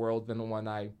better world than the one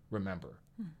I remember.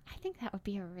 I think that would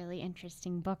be a really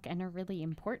interesting book and a really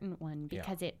important one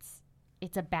because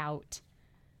it's about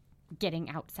getting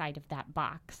outside of that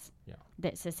box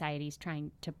that society's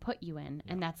trying to put you in.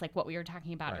 And that's like what we were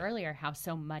talking about earlier, how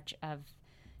so much of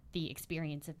the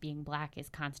experience of being black is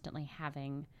constantly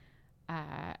having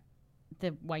the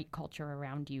white culture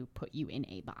around you put you in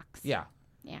a box. Yeah.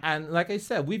 Yeah. And like I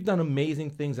said, we've done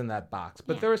amazing things in that box.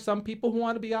 But there are some people who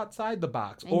want to be outside the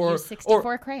box. And or use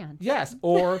 64 crayons. Yes,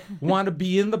 or want to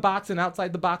be in the box and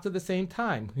outside the box at the same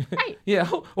time. Right.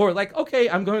 Or like, okay,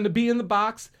 I'm going to be in the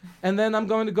box, and then I'm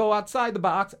going to go outside the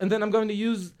box, and then I'm going to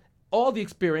use all the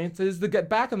experiences to get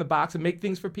back in the box and make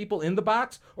things for people in the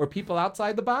box or people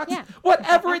outside the box. Yeah.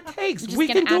 Whatever it takes. I'm just We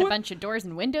going can to add do a it. bunch of doors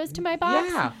and windows to my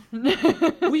box.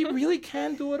 Yeah. We really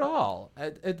can do it all.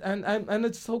 And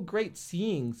it's so great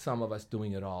seeing some of us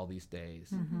doing it all these days.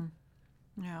 Mm-hmm.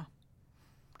 Yeah.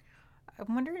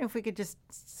 I'm wondering if we could just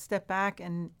step back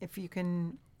and if you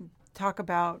can talk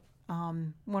about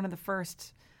one of the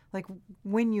first, like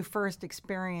when you first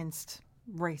experienced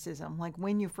racism, like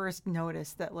when you first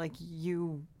noticed that like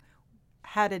you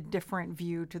had a different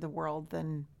view to the world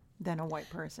than a white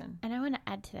person. And I want to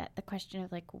add to that the question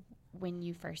of like when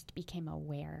you first became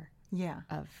aware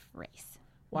of race.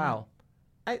 Wow.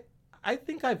 I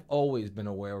think I've always been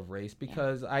aware of race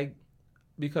because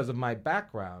because of my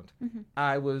background. Mm-hmm.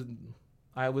 I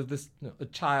was a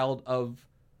child of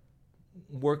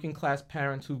working class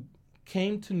parents who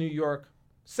came to New York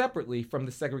separately from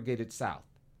the segregated South.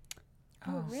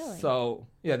 Oh, really? So,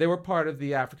 yeah, they were part of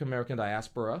the African American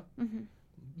diaspora.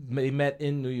 They met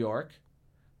in New York.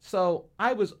 So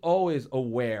I was always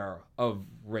aware of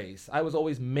race. I was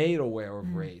always made aware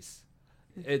of race.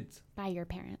 It's By your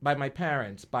parents. by my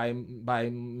parents, by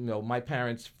my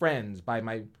parents' friends, by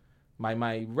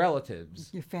my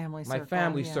relatives, Your family my circle.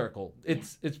 family yeah. circle.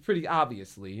 It's pretty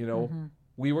obviously,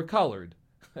 we were colored,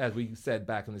 as we said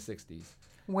back in the 60s.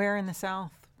 Where in the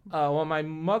South? Well, my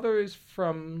mother is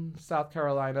from South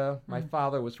Carolina. My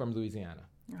father was from Louisiana.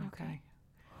 Okay.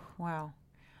 Wow.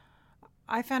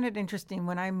 I found it interesting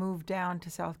when I moved down to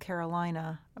South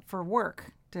Carolina for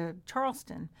work to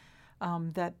Charleston,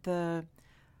 that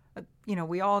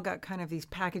we all got kind of these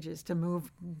packages to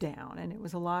move down, and it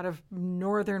was a lot of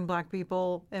northern black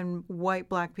people and white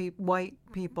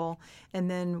people. And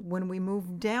then when we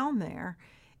moved down there,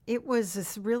 it was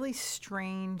this really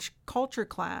strange culture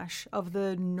clash of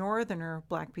the northerner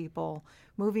black people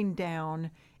moving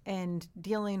down and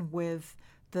dealing with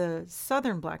the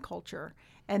southern black culture,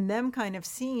 and them kind of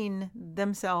seeing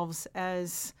themselves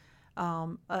as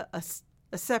a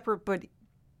separate but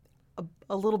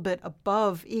a little bit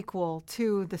above equal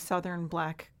to the southern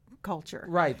black culture.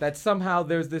 Right, that somehow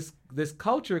there's this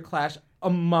culture clash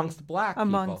amongst black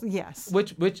people. Yes.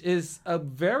 Which is a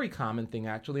very common thing,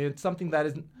 actually. It's something that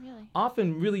is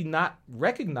often really not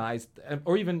recognized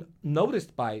or even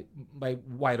noticed by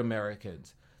white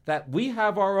Americans, that we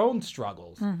have our own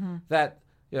struggles. That,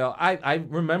 I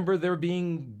remember there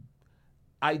being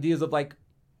ideas of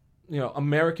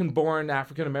American-born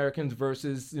African Americans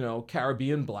versus,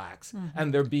 Caribbean blacks,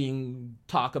 and there being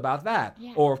talk about that.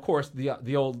 Yeah. Or, of course,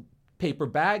 the old paper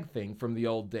bag thing from the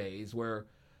old days, where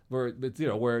if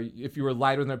you were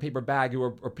lighter than a paper bag,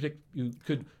 you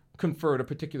could conferred a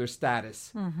particular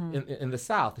status in the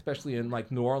South, especially in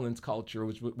New Orleans culture,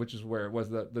 which is where it was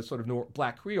the sort of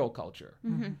Black Creole culture.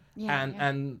 Yeah,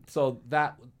 and so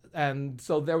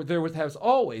there has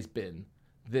always been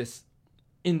this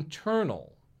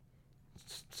internal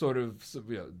sort of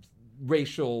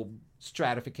racial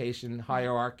stratification,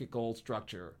 hierarchical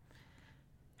structure.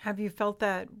 Have you felt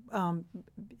that?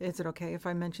 Is it okay if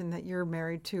I mention that you're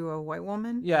married to a white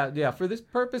woman? Yeah. For this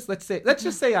purpose, let's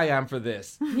just say I am for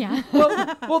this. Yeah.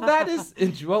 Well, that is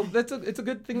it's a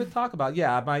good thing to talk about.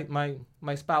 Yeah,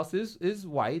 my spouse is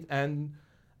white, and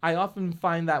I often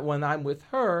find that when I'm with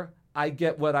her, I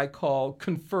get what I call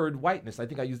conferred whiteness. I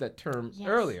think I used that term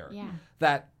earlier. Yeah.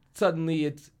 That suddenly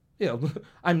it's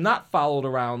I'm not followed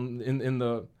around in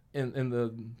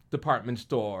the department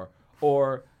store,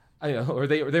 or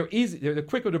they're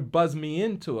quicker to buzz me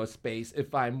into a space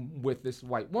if I'm with this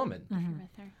white woman.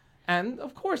 With her. And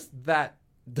of course that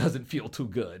doesn't feel too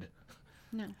good.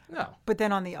 No. But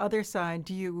then on the other side,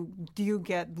 do you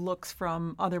get looks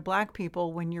from other black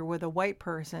people when you're with a white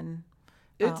person?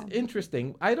 It's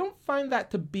interesting. I don't find that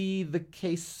to be the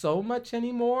case so much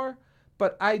anymore,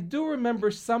 but I do remember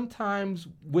sometimes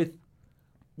with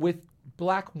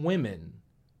black women,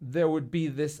 there would be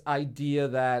this idea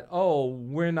that, oh,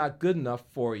 we're not good enough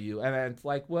for you. And it's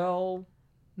like, well,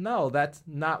 no, that's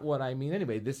not what I mean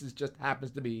anyway. This is just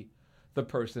happens to be the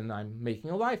person I'm making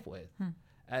a life with.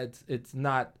 It's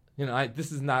not,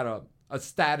 this is not a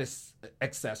status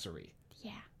accessory.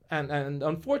 Yeah. And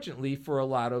unfortunately for a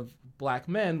lot of black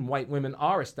men, white women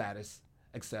are a status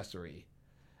accessory.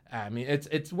 I mean,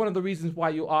 it's one of the reasons why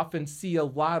you often see a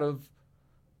lot of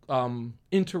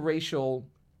interracial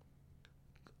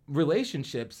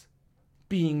relationships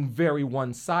being very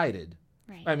one-sided.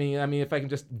 Right. I mean, if I can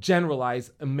just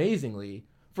generalize amazingly,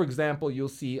 for example, you'll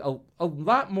see a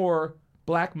lot more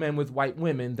black men with white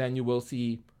women than you will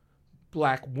see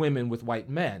black women with white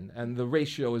men, and the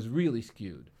ratio is really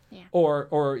skewed. Yeah.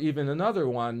 Or even another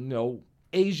one,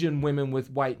 Asian women with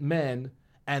white men,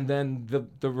 and then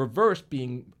the reverse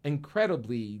being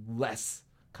incredibly less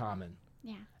common.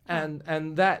 Yeah.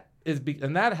 And that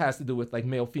that has to do with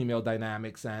male-female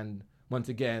dynamics, and once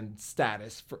again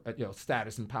status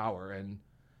and power, and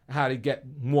how to get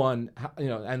one,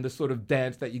 and the sort of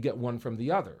dance that you get one from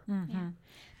the other. Yeah.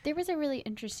 There was a really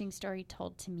interesting story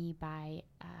told to me by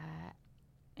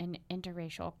an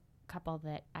interracial couple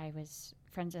that I was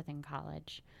friends with in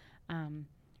college,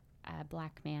 a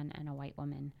black man and a white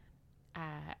woman,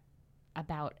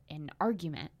 about an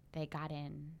argument they got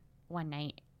in one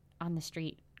night on the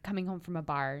street coming home from a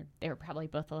bar. They were probably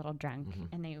both a little drunk,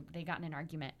 and they got in an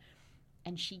argument,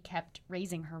 and she kept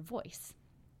raising her voice.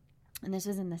 And this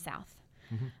was in the South.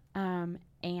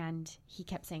 And he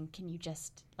kept saying, can you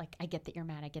just, I get that you're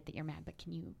mad, but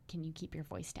can you keep your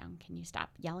voice down? Can you stop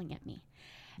yelling at me?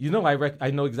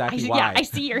 I know exactly why. Yeah, I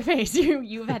see your face.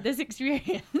 You've had this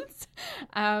experience.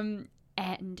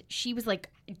 And she was like,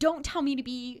 don't tell me to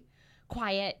be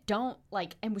quiet. Don't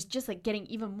like, and was just like getting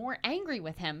even more angry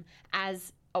with him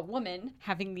as a woman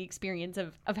having the experience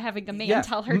of having a man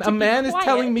tell her to a man be is quiet.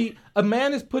 telling me, a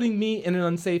man is putting me in an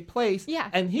unsafe place. Yeah.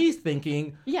 And he's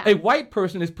thinking, Yeah. a white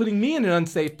person is putting me in an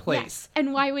unsafe place. Yes.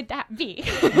 And why would that be?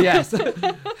 Yes,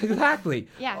 exactly.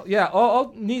 Yeah. Yeah.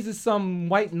 All needs is some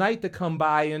white knight to come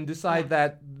by and decide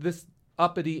that this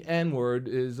uppity N-word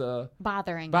is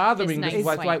bothering this nice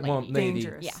white lady. woman lady,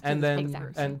 Dangerous. Yeah. and then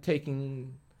Exactly. and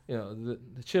taking the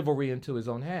chivalry into his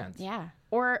own hands. Yeah.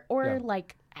 Or Yeah.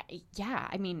 like, yeah,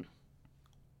 I mean,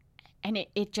 and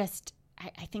it just,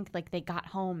 I think like they got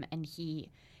home and he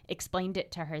explained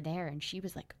it to her there and she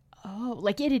was like, oh,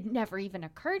 like it had never even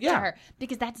occurred to Yeah. her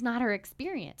because that's not her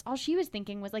experience. All she was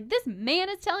thinking was like, this man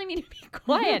is telling me to be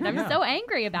quiet and I'm Yeah. so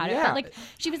angry about it. Yeah. But like,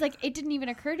 she was like, it didn't even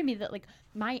occur to me that like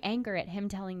my anger at him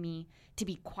telling me to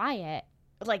be quiet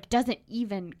like doesn't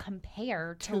even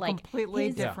compare to Two like completely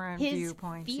his, different his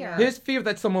viewpoints. fear. Yeah. His fear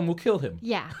that someone will kill him.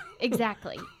 Yeah,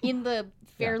 exactly. In the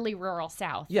fairly rural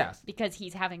South. Yes. Because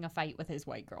he's having a fight with his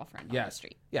white girlfriend on the Yes.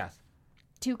 street. Yes.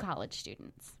 2 college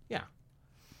students. Yeah.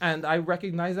 And I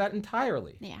recognize that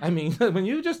entirely. Yeah. I mean, when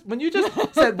you just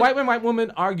said white man, white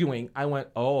woman arguing, I went,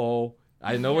 oh,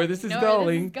 I know where this is Know going.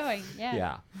 where this is going. Yeah.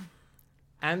 Yeah.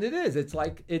 And it is. It's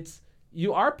like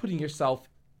you are putting yourself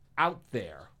out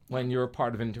there when you're a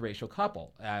part of an interracial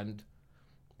couple. And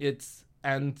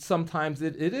sometimes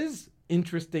it is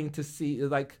interesting to see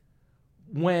like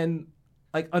when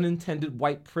like unintended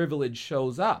white privilege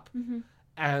shows up. Mm-hmm.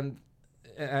 And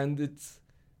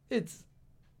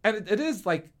it is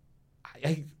like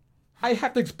I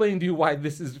have to explain to you why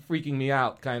this is freaking me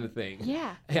out kind of thing.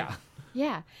 Yeah. Yeah.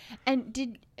 Yeah.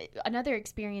 And another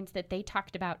experience that they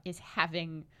talked about is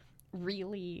having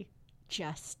really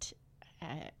just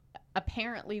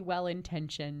apparently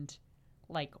well-intentioned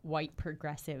like white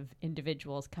progressive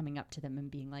individuals coming up to them and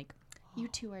being like, you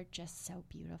two are just so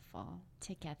beautiful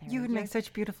together. You would You're- make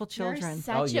such beautiful You're children.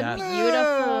 such yes. a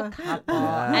beautiful couple.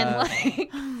 Yeah. And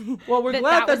like Well, we're that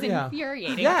glad was yeah.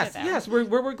 infuriating Yes, to them. yes,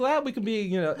 we're glad we can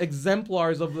be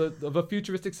exemplars of a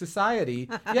futuristic society.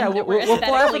 Yeah, that we'll we're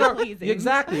fly off in our aesthetically pleasing.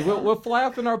 exactly. We'll fly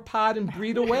off in our pod and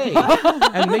breed away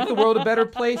and make the world a better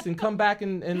place and come back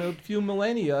in a few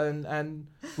millennia and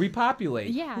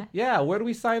repopulate. Yeah. Yeah. Where do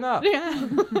we sign up? Yeah.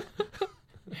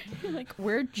 Like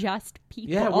we're just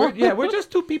people. Yeah, we're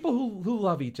just two people who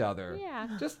love each other. Yeah.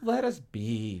 Just let us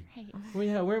be.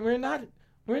 Right. We're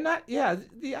not. Yeah,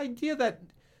 the idea that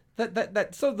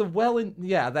sort of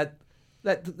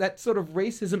that sort of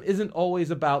racism isn't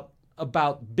always about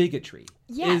bigotry.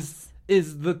 Yes.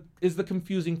 Is the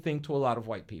confusing thing to a lot of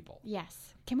white people.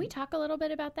 Yes. Can we talk a little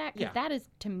bit about that? Because Yeah. that is,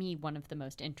 to me, one of the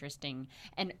most interesting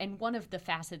and one of the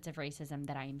facets of racism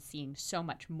that I am seeing so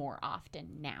much more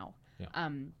often now. Yeah.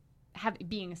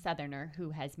 Being a Southerner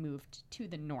who has moved to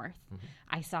the North,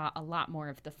 I saw a lot more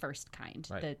of the first kind,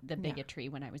 Right. the bigotry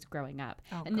when I was growing up.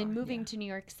 Oh, and then God, moving yeah. to New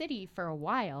York City for a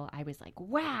while, I was like,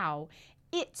 wow,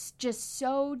 it's just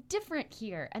so different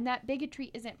here. And that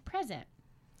bigotry isn't present.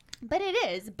 But it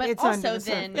is. But It's under also the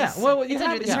then surface. Yeah, well, you it's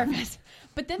have under the yeah. surface.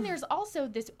 But then there's also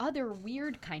this other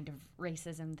weird kind of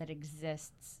racism that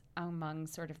exists among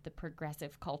sort of the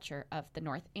progressive culture of the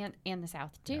North and the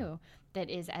South too. That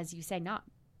is, as you say, not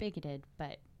bigoted,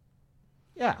 but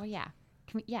Yeah. oh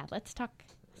yeah, let's talk.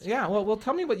 Yeah. Well,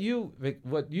 tell me what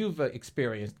you've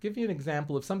experienced. Give me an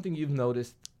example of something you've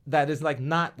noticed that is like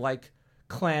not like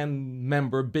Klan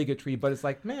member bigotry, but it's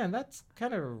like, man, that's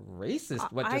kind of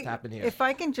racist. What just happened here? If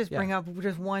I can just Yeah. bring up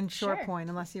just one short Sure. point,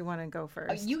 unless you want to go Oh,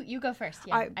 first. you go first.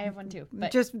 Yeah, I have one too.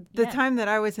 But Just the yeah. time that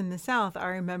I was in the South, I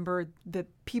remember that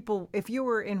people, if you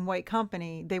were in white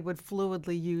company, they would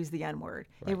fluidly use the N word.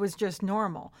 It was just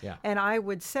normal. Yeah. And I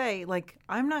would say, like,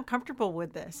 I'm not comfortable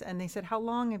with this. And they said, how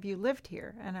long have you lived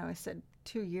here? And I said,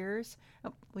 2 years.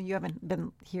 Oh, well, you haven't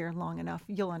been here long enough.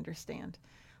 You'll understand.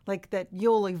 Like that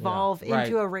you'll evolve right.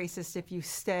 into a racist if you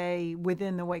stay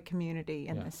within the white community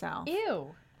in the South.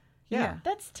 Ew, yeah.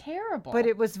 that's terrible. But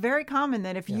it was very common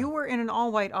that if you were in an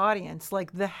all-white audience,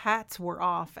 like the hats were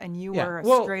off and you were a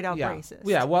straight-out racist.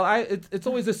 Yeah, well, it's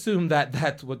always assumed that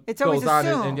that's what It's goes always on,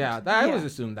 assumed. I always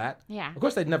assumed that. Yeah. Of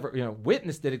course, I'd never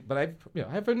witnessed it, but I've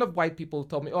heard enough white people who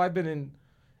told me, oh, I've been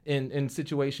in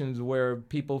situations where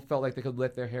people felt like they could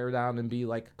let their hair down and be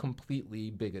like completely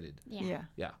bigoted. yeah.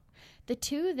 Yeah. The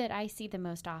two that I see the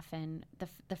most often,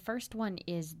 the first one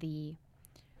is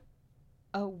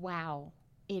oh wow,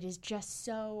 it is just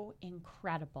so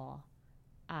incredible.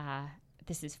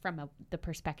 This is from the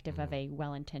perspective of a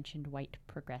well-intentioned white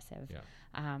progressive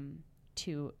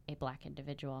to a black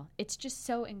individual. It's just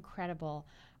so incredible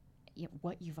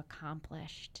what you've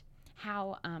accomplished,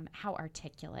 how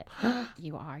articulate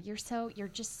you are. You're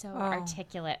just so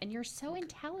articulate, and you're so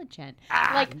intelligent.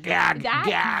 They're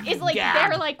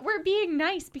like, we're being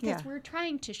nice because we're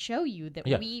trying to show you that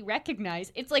we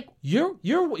recognize. It's like you're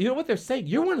you know what they're saying.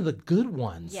 You're one of the good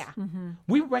ones. Yeah. Mm-hmm.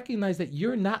 We recognize that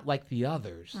you're not like the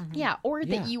others. Mm-hmm. Yeah, or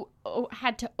that you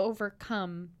had to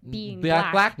overcome being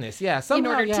blackness. Yeah,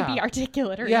 somehow, in order to be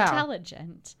articulate or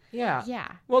intelligent. Yeah.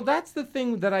 Yeah. Well, that's the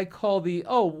thing that I call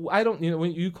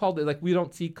when you called it like we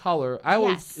don't see color. I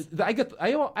always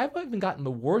I've even gotten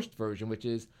the worst version, which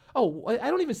is, I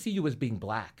don't even see you as being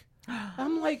black.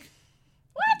 I'm like,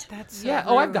 what? That's so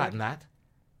rude. I've gotten that.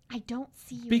 I don't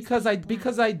see you because I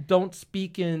don't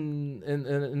speak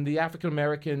in the African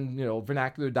American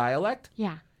vernacular dialect.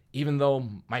 Yeah. Even though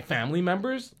my family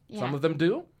members, some of them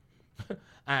do,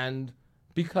 and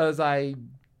because I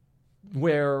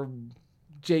wear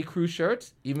J. Crew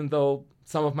shirts, even though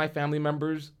some of my family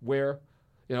members wear,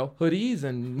 hoodies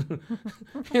and,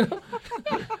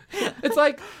 it's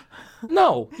like,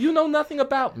 no, you know nothing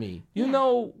about me. You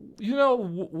know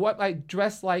what I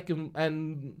dress like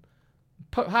and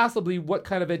possibly what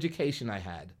kind of education I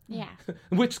had. Yeah.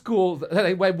 Which school that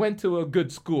I went to a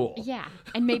good school. Yeah,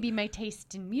 and maybe my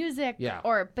taste in music. Yeah.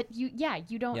 But you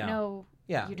don't know.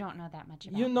 Yeah. You don't know that much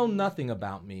about You know me. nothing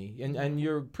about me, and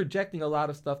you're projecting a lot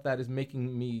of stuff that is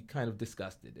making me kind of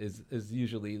disgusted. Is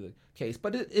usually the case,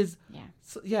 but it is. Yeah.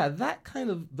 So, that kind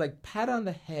of like pat on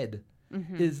the head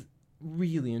is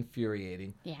really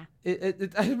infuriating. Yeah.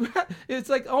 It's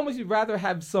like almost you'd rather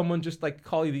have someone just like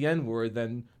call you the N-word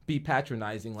than be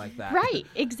patronizing like that. Right.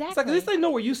 Exactly. It's like at least I know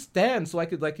where you stand, so I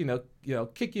could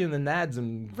kick you in the nads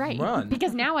and run.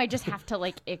 Because now I just have to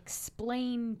like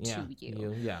explain to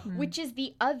you. Yeah. Which is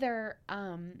the other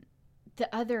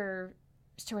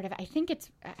sort of I think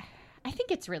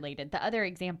it's related. The other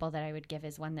example that I would give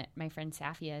is one that my friend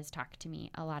Safia has talked to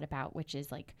me a lot about, which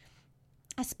is like,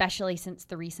 especially since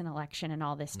the recent election and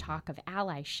all this talk of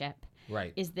allyship,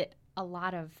 right, is that a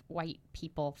lot of white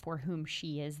people for whom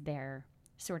she is their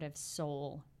sort of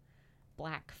sole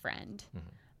black friend,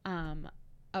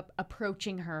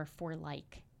 approaching her for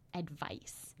like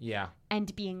advice. Yeah.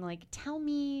 And being like, tell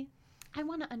me, I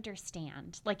want to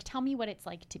understand. Like, tell me what it's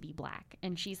like to be black.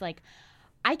 And she's like,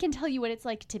 I can tell you what it's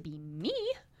like to be me.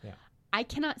 Yeah. I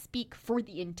cannot speak for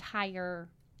the entire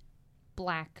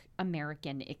Black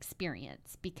American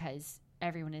experience because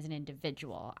everyone is an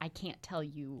individual. I can't tell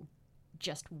you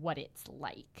just what it's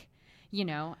like,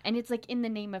 and it's like in the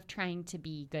name of trying to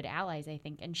be good allies, I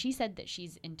think. And she said that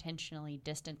she's intentionally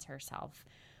distanced herself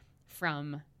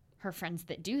from her friends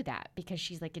that do that because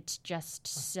she's like, it's just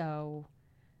so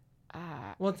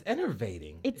well, it's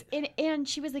enervating. And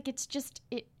she was like, it's just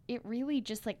it really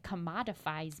just like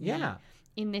commodifies me. Yeah.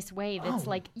 In this way that's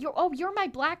like, you're my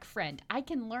black friend. I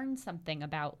can learn something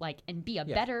about and be a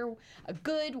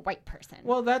good white person.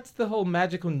 Well, that's the whole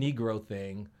magical Negro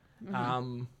thing.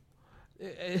 We're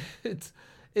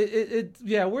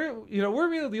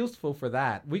really useful for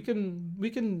that. We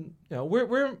can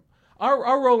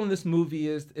our role in this movie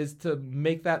is to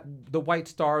make the white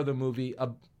star of the movie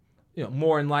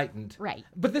more enlightened. Right.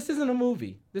 But this isn't a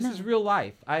movie. This is real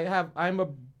life. I'm a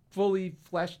fully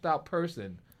fleshed out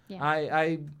person. Yeah.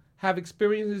 I have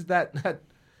experiences that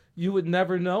you would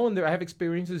never know, and I have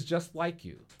experiences just like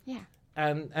you. Yeah.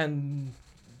 And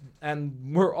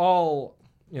we're all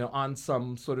on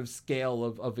some sort of scale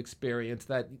of experience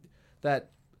that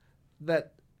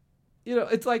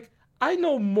it's like I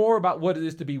know more about what it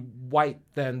is to be white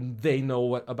than they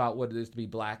know about what it is to be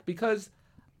black because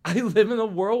I live in a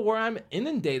world where I'm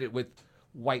inundated with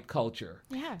white culture.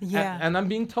 Yeah. Yeah. And I'm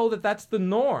being told that that's the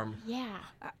norm. Yeah.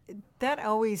 I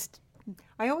always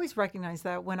recognize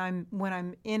that when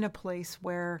I'm in a place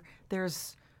where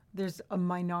there's a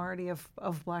minority of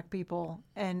black people,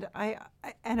 and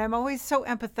I'm always so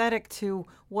empathetic to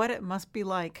what it must be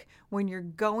like when you're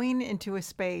going into a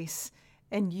space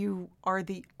and you are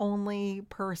the only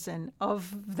person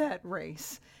of that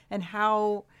race, and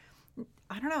how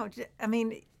I don't know. I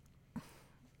mean,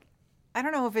 I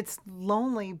don't know if it's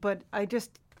lonely, but I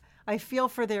feel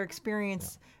for their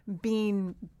experience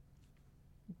being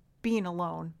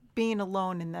alone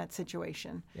in that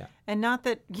situation. Yeah. And not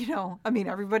that,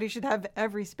 everybody should have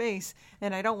every space,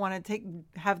 and I don't want to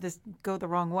have this go the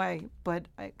wrong way, but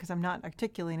because I'm not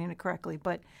articulating it correctly,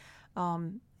 but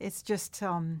it's just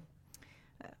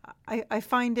I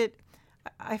find it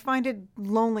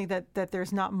lonely that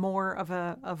there's not more of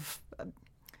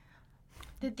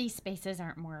that these spaces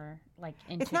aren't more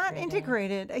integrated. It's not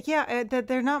integrated. Yeah, that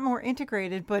they're not more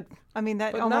integrated, but I mean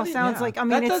that But almost sounds like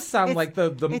that does sound like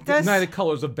the United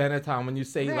Colors of Benetton when you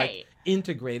say Right.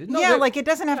 integrated. No, yeah, like it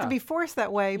doesn't have to yeah. be forced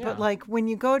that way, but Yeah. like when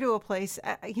you go to a place,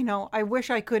 I wish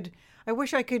I could.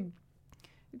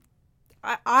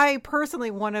 I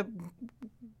personally want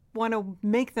to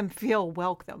make them feel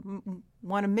welcome.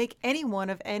 Want to make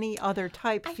anyone of any other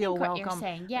type I feel think what welcome. you're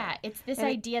saying, yeah, it's this And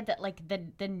idea that like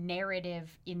the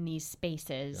narrative in these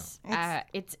spaces,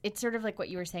 it's sort of like what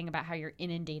you were saying about how you're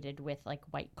inundated with like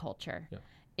white culture. Yeah.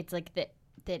 It's like that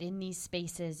in these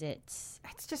spaces, it's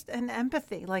just an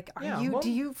empathy. Like, Yeah,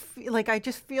 do you feel like I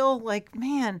just feel like,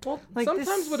 man? Well, like sometimes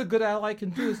this, what a good ally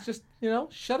can do is just,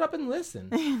 shut up and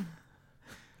listen.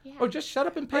 yeah. Or just shut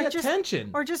up and pay attention.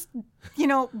 or just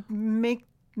make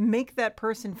that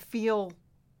person feel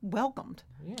welcomed.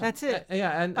 Yeah. That's it.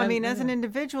 Yeah, and I mean, as yeah. an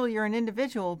individual, you're an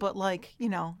individual, but like,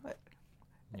 Yeah.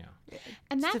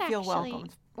 And just that to feel actually,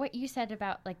 welcomed. what you said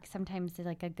about like sometimes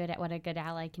like what a good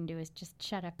ally can do is just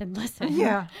shut up and listen.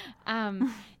 Yeah.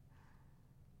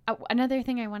 Another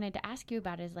thing I wanted to ask you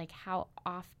about is like how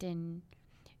often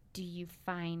do you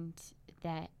find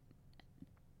that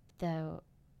the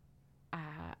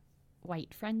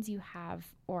white friends you have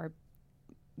or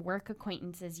work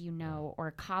acquaintances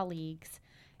or colleagues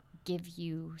give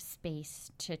you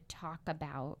space to talk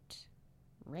about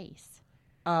race?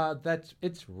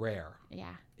 It's rare.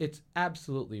 Yeah. It's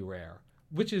absolutely rare.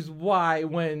 Which is why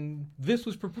when this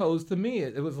was proposed to me,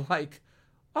 it was like,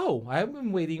 oh, I've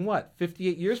been waiting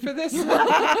 58 years for this? And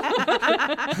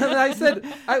I said,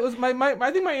 I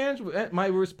think my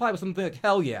reply was something like,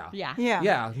 hell yeah. Yeah.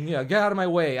 Yeah. Yeah, get out of my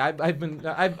way.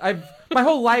 My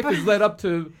whole life has led up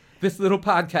to this little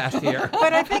podcast here.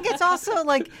 But I think it's also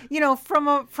like,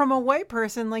 from a white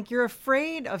person, like you're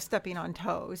afraid of stepping on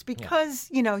toes because,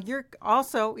 you're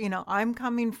also, I'm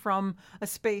coming from a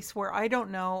space where I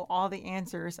don't know all the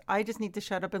answers. I just need to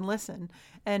shut up and listen.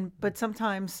 But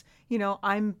sometimes,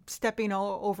 I'm stepping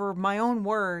over my own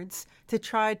words to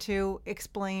try to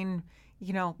explain,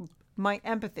 my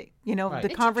empathy, Right. the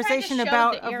It's conversation to try to show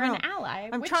about that you're an ally.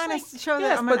 I'm which, trying like, to show that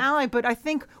Yes, I'm an but- ally, but I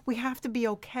think we have to be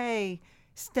okay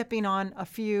stepping on a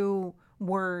few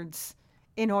words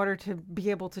in order to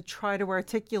be able to try to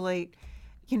articulate,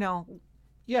 Yeah,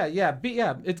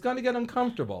 it's going to get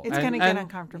uncomfortable. It's gonna get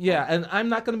uncomfortable. Yeah, and I'm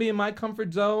not going to be in my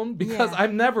comfort zone because Yeah.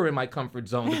 I'm never in my comfort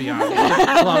zone, to be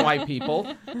honest, among white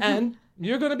people. And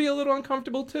you're going to be a little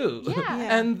uncomfortable too. Yeah.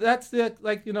 Yeah. And that's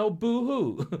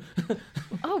boo-hoo.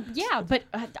 Oh yeah, but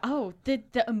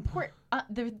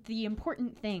the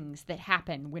important things that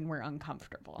happen when we're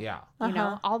uncomfortable. Yeah. You know,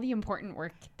 Uh-huh. all the important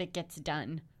work that gets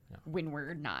done when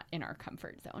we're not in our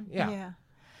comfort zone. Yeah.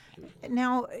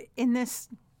 Now, in this,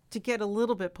 to get a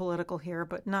little bit political here,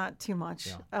 but not too much.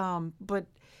 But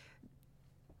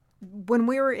when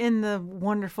we were in the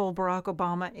wonderful Barack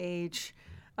Obama age,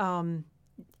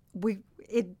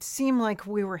 it seemed like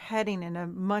we were heading in a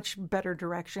much better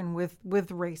direction with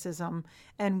racism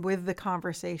and with the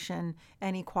conversation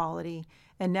and equality.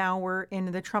 And now we're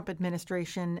in the Trump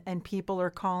administration and people are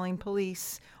calling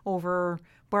police over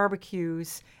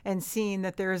barbecues and seeing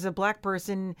that there's a black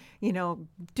person,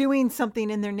 doing something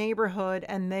in their neighborhood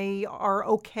and they are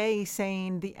okay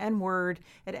saying the N-word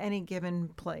at any given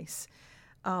place.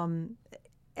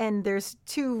 And there's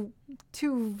two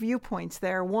viewpoints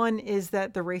there. One is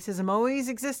that the racism always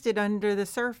existed under the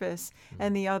surface,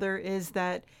 and the other is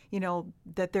that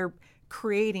that they're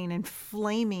creating and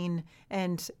flaming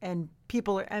and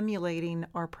people are emulating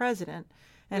our president.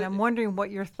 And I'm wondering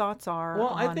what your thoughts are.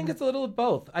 Well, I think it's a little of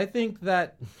both. I think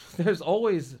that there has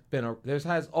always been a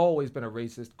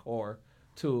racist core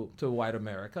to white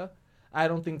America. I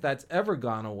don't think that's ever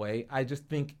gone away. I just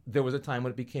think there was a time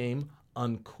when it became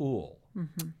uncool.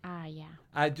 Yeah.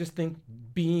 I just think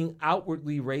being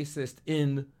outwardly racist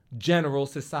in general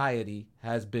society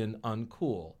has been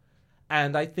uncool.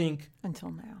 And I think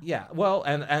until now. Yeah, well,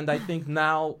 and I think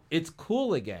now it's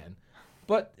cool again.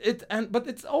 But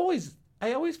it's always,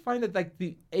 I always find that like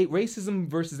the racism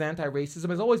versus anti-racism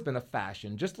has always been a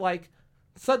fashion. Just like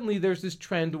suddenly there's this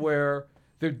trend where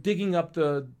they're digging up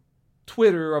the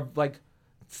Twitter of like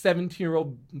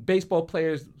 17-year-old baseball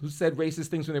players who said racist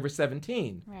things when they were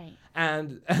 17. Right.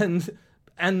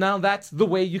 And now that's the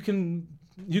way you can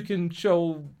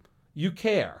show you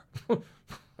care.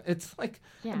 It's like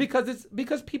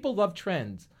because people love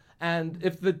trends. And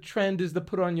if the trend is to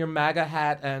put on your MAGA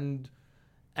hat and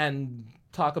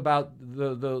talk about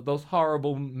those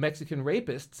horrible Mexican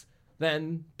rapists,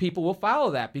 then people will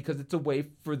follow that because it's a way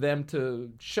for them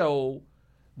to show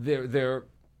their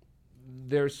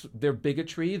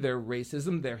bigotry, their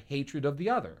racism, their hatred of the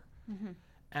other. Mm-hmm.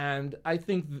 And I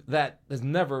think that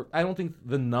I don't think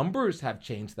the numbers have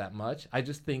changed that much. I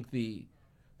just think the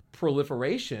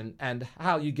proliferation and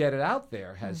how you get it out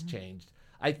there has changed.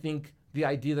 I think the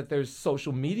idea that there's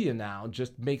social media now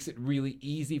just makes it really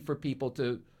easy for people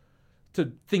to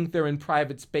think they're in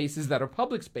private spaces that are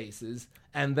public spaces,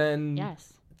 and then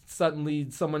Yes. suddenly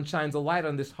someone shines a light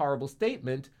on this horrible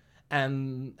statement,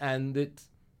 and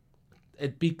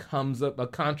it becomes a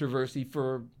controversy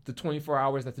for the 24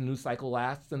 hours that the news cycle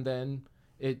lasts, and then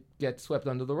it gets swept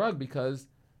under the rug because,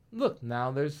 look,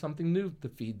 now there's something new to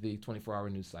feed the 24-hour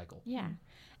news cycle. Yeah.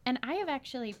 And I have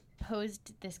actually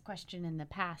posed this question in the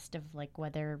past of like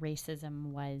whether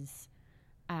racism was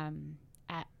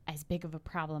as big of a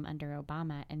problem under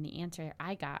Obama. And the answer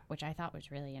I got, which I thought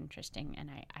was really interesting and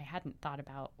I hadn't thought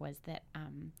about, was that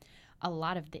a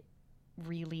lot of the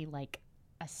really like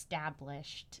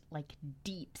established, like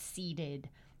deep-seated,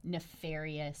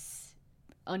 nefarious,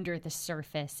 under the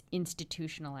surface,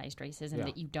 institutionalized racism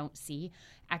that you don't see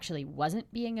actually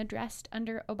wasn't being addressed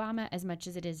under Obama as much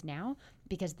as it is now,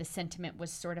 because the sentiment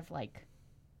was sort of like,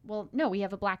 well, no, we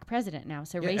have a black president now,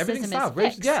 so racism is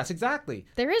fixed. Yes, exactly.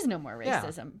 There is no more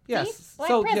racism. Yeah. See? Yes. Black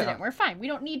So, president, yeah. we're fine. We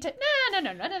don't need to, no,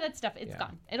 none of that stuff. It's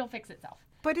gone. It'll fix itself.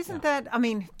 But isn't that, I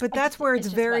mean, but that's where it's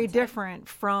just very one side. different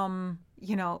from,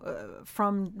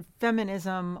 from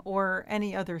feminism or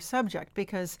any other subject,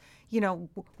 because,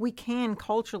 we can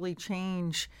culturally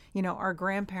change, our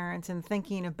grandparents and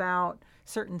thinking about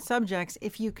certain subjects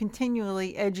if you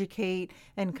continually educate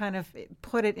and kind of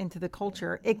put it into the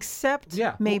culture, except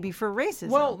maybe for racism.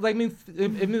 Well, I mean,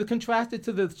 contrast it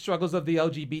to the struggles of the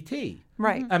LGBT.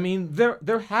 Right. I mean,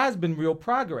 there has been real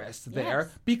progress there Yes.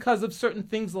 because of certain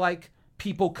things like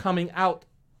people coming out,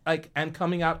 and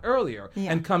coming out earlier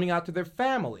and coming out to their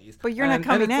families. But you're not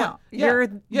coming it's like- out. You're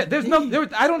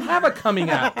I don't have a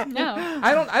coming out. No.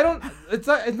 I don't. It's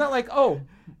not like, oh,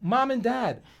 mom and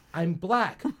dad, I'm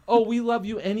black. Oh, we love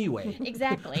you anyway.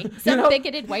 Exactly. Some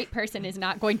bigoted white person is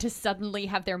not going to suddenly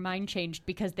have their mind changed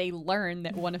because they learn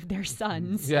that one of their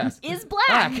sons is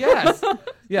black. Yes.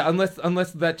 Yeah,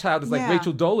 unless that child is like Yeah.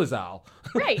 Rachel Dolezal.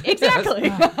 Right, exactly.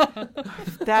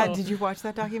 Did you watch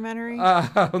that documentary?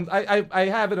 I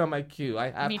have it on my queue.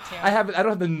 Me too. I have it. I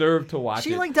don't have the nerve to watch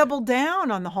She it. like doubled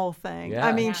down on the whole thing. Yeah.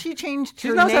 I mean, Yeah. she changed She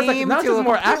her now says, like, name now to she's a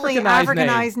more completely Africanized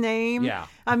Africanized name. Yeah.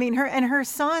 I mean, her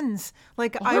sons.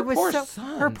 Like Oh, I her was poor her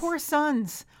sons. poor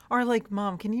sons are like,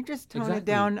 Mom, can you just tone Exactly. it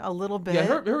down a little bit?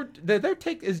 Yeah, their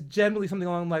take is generally something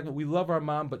along like, we love our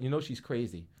mom, but she's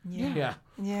crazy. Yeah.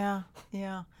 Yeah.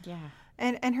 Yeah. Yeah.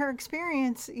 And her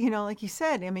experience, like you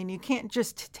said, I mean, you can't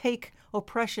just take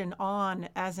oppression on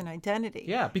as an identity.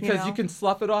 Yeah, because you can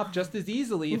slough it off just as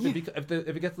easily if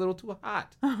it gets a little too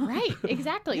hot. Right,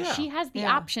 exactly. Yeah. She has the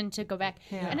Yeah. option to go back.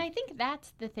 Yeah. And I think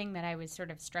that's the thing that I was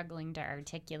sort of struggling to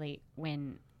articulate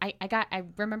when I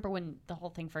remember when the whole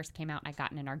thing first came out, I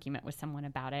got in an argument with someone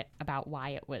about it, about why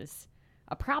it was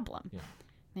a problem. Yeah.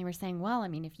 They were saying, well, I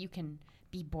mean, if you can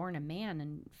be born a man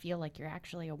and feel like you're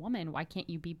actually a woman, why can't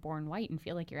you be born white and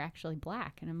feel like you're actually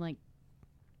black? And I'm like,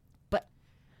 but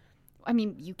I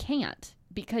mean, you can't,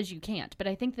 because you can't. But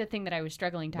I think the thing that I was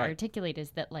struggling to Right. articulate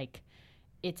is that like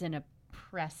it's an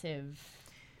oppressive.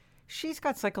 She's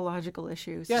got psychological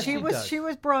issues. Yes, she does. She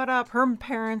was brought up. Her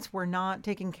parents were not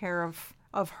taking care of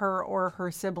her or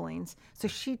her siblings, so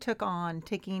she took on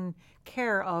taking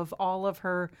care of all of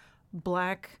her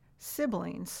black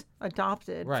siblings,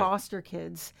 adopted Right. foster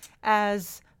kids,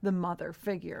 as the mother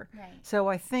figure. Right. So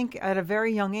I think at a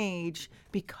very young age,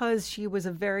 because she was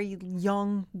a very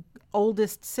young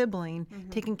oldest sibling,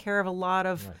 taking care of a lot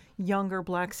of younger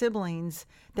black siblings,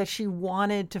 that she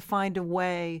wanted to find a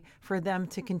way for them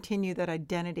to continue that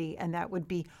identity, and that would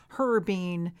be her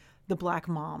being the black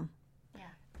mom. Yeah.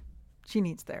 She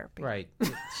needs therapy. Right.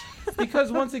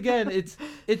 Because once again,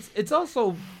 it's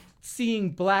also seeing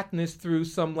blackness through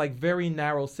some like very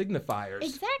narrow signifiers.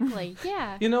 Exactly.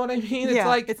 Yeah. You know what I mean? It's Yeah,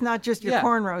 like it's not just your yeah.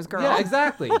 cornrows, girl. Yeah,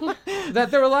 exactly. That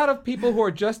there are a lot of people who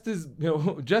are just as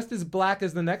black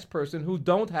as the next person who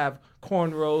don't have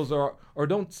cornrows or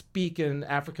don't speak in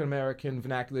African American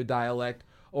vernacular dialect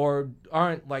or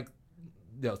aren't like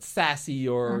sassy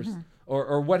or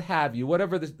what have you.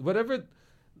 Whatever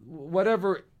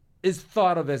is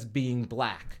thought of as being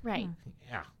black. Right.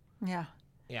 Yeah. Yeah.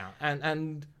 Yeah.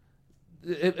 And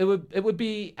it would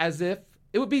be as if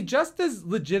it would be just as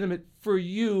legitimate for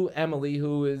you, Emily,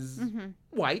 who is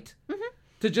white,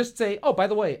 to just say, oh, by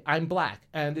the way, I'm black.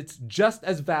 And it's just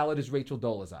as valid as Rachel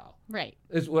Dolezal, Right.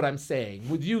 is what I'm saying.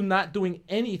 With you not doing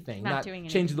anything, Not not doing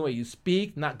changing the way you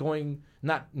speak, not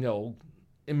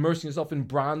immersing yourself in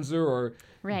bronzer or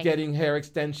Right. getting hair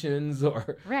extensions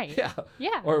or Right. yeah.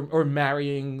 Yeah. Or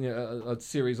marrying a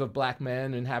series of black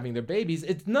men and having their babies.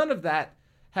 It's none of that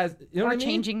has, you know Or what I mean?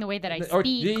 changing the way that I Or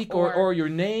speak. or your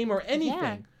name or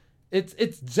anything. Yeah.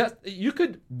 It's just you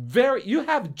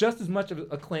have just as much of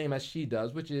a claim as she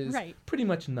does, which is Right. pretty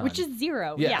much none. Which is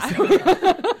zero. Yes.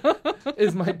 Yeah.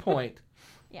 is my point.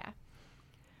 Yeah.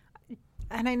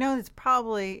 And I know it's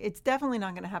definitely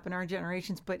not going to happen in our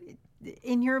generations, but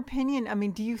in your opinion, I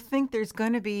mean, do you think there's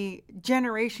going to be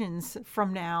generations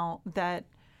from now that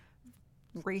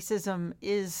racism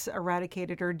is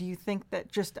eradicated, or do you think that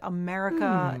just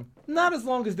America... Not as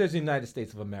long as there's the United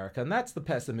States of America, and that's the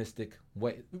pessimistic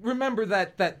way. Remember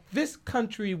that this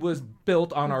country was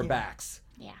built on our backs.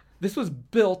 Yeah. This was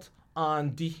built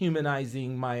on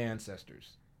dehumanizing my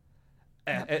ancestors.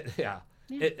 And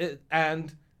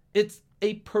it's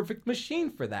a perfect machine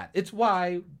for that. It's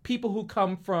why people who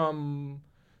come from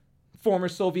former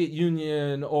Soviet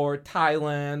Union or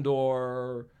Thailand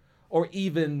or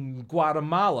even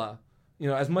Guatemala,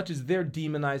 as much as they're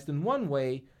demonized in one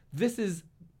way, this is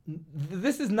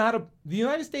not the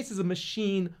United States is a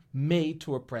machine made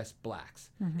to oppress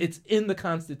blacks. It's in the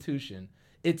Constitution.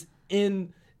 It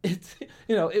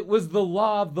was the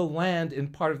law of the land in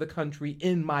part of the country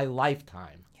in my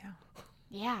lifetime.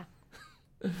 Yeah.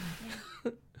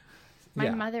 My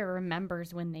mother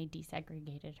remembers when they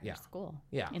desegregated her school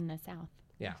in the South.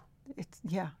 Yeah.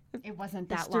 It wasn't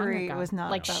that History long ago. was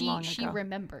not like that long she ago.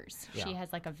 remembers. Yeah. She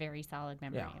has like a very solid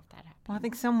memory of that happening. Well, I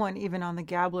think someone even on the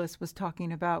Gab list was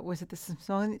talking about, was it the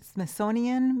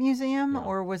Smithsonian Museum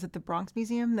or was it the Bronx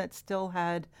Museum that still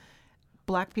had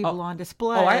black people on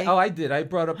display? I did. I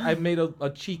made a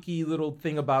cheeky little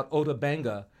thing about Ota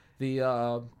Benga,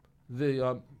 the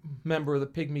member of the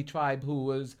Pygmy tribe who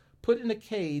was put in a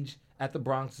cage at the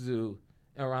Bronx Zoo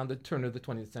around the turn of the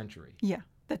 20th century. Yeah,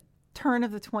 the turn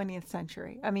of the 20th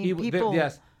century. I mean,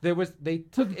 they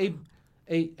took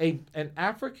an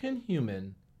African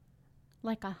human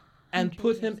Like and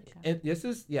put him ago.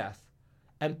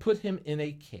 and put him in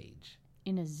a cage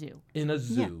in a zoo. in a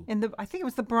zoo. Yeah, I think it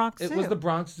was the Bronx Zoo. It was the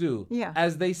Bronx Zoo. Yeah.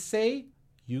 As they say,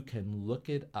 you can look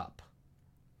it up.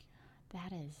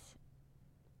 That is.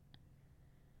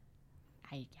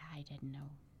 I didn't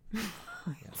know.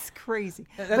 It's crazy.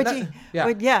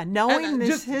 Knowing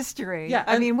this history. Yeah,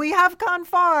 I mean, we have gone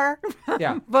far.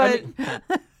 Yeah, but Fair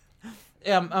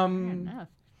enough.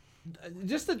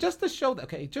 just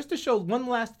to show one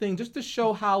last thing, just to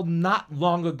show how not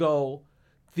long ago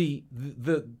the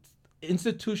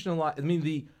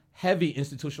heavy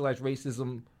institutionalized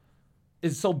racism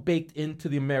is so baked into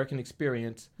the American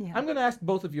experience. Yeah. I'm going to ask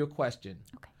both of you a question.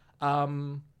 Okay.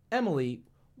 Emily,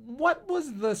 what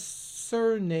was the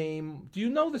surname? Do you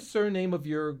know the surname of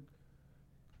your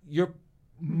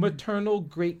maternal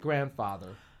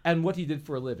great-grandfather and what he did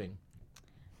for a living?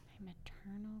 My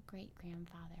maternal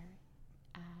great-grandfather,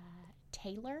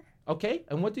 Taylor. Okay,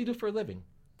 and what did he do for a living?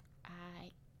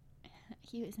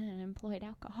 He was an unemployed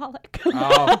alcoholic.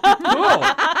 Oh, cool.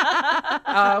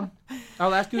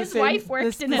 I'll ask you His the same. wife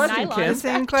worked in a question, nylon Kim. the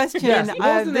same question. Yes. What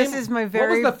was the This name- is my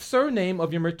very What was the surname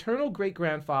of your maternal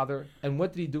great-grandfather, and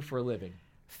what did he do for a living?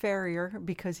 farrier,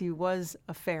 because he was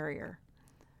a farrier,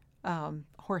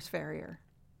 horse farrier.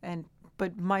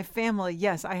 But my family,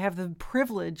 yes, I have the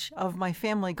privilege of my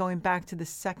family going back to the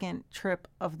second trip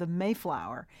of the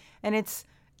Mayflower. And it's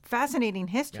fascinating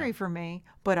history for me,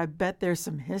 but I bet there's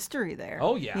some history there.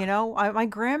 Oh, yeah. My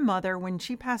grandmother, when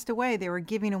she passed away, they were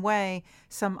giving away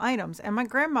some items. And my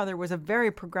grandmother was a very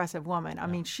progressive woman. I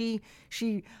mean, she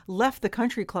left the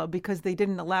country club because they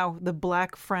didn't allow the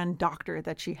black friend doctor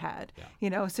that she had.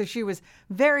 So she was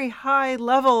very high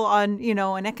level on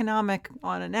an economic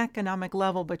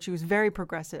level, but she was very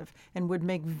progressive and would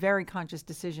make very conscious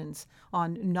decisions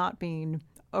on not being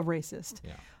a racist.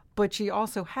 Yeah. But she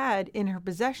also had in her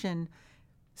possession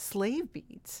slave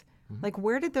beads. Like,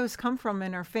 where did those come from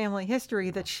in her family history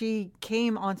that she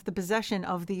came onto the possession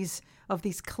of these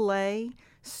clay,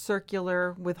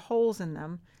 circular, with holes in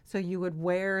them, so you would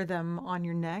wear them on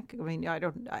your neck? I mean,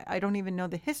 I don't even know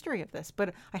the history of this,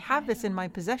 but I have this in my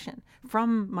possession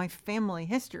from my family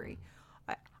history.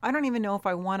 I don't even know if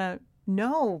I want to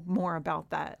know more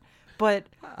about that. But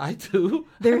I do.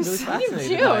 There's- I'm really You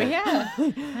fascinated do, by it. yeah.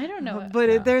 I don't know.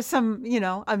 But there's some,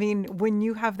 I mean, when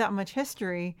you have that much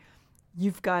history,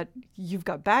 you've got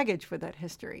baggage for that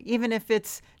history. Even if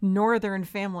it's Northern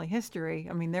family history.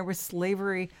 I mean, there was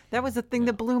slavery. That was the thing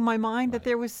that blew my mind. That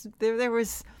there was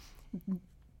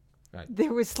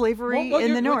slavery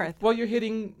in the North. Well, you're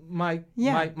hitting my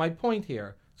point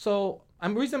here. So the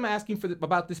reason I'm asking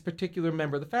about this particular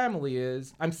member of the family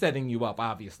is I'm setting you up,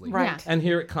 obviously. Right. Yeah. And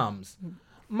here it comes.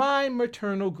 My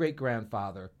maternal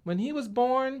great-grandfather, when he was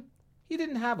born, he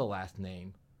didn't have a last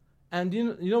name. And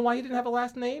you know why he didn't have a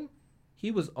last name? He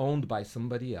was owned by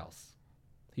somebody else.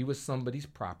 He was somebody's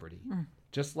property.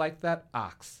 Just like that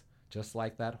ox. just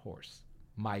like that horse,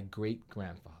 my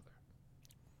great-grandfather.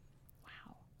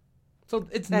 Wow. So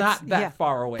it's That's- not that yeah,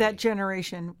 far away. That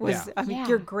generation was, Yeah. I mean, Yeah.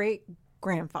 your great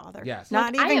grandfather. Yes.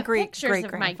 Not I even have great pictures great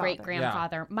of my grandfather. great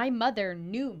grandfather. My mother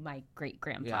knew my great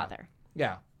grandfather.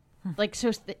 Yeah, Like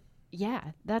so.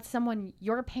 Yeah, that's someone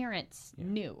your parents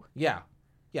knew. yeah,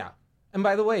 yeah. And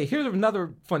by the way, here's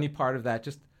another funny part of that.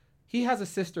 Just he has a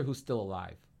sister who's still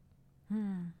alive.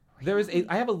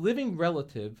 I have a living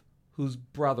relative whose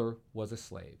brother was a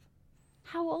slave.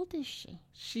 How old is she?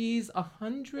 She's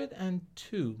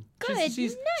 102. Good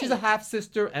She's a night. half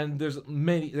sister, and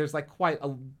there's like quite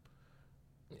a,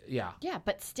 yeah. Yeah,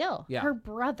 but still, Yeah. her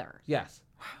brother. Yes.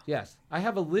 Yes. I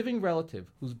have a living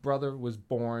relative whose brother was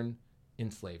born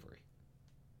in slavery.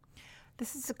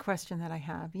 This is a question that I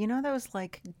have. You know those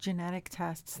like genetic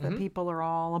tests that Mhm. people are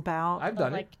all about? I've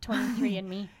done Like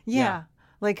 23andMe. yeah. yeah.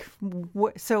 Like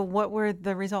so what were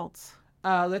the results?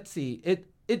 Let's see. It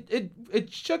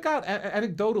shook out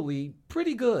anecdotally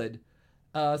pretty good.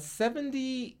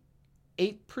 78%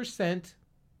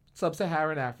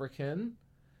 sub-Saharan African,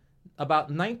 about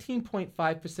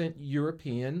 19.5%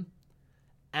 European,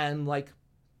 and like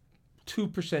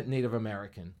 2% Native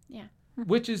American. Yeah.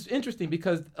 Which is interesting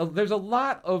because there's a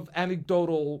lot of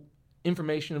anecdotal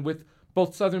information with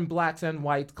both Southern blacks and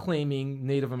whites claiming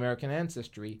Native American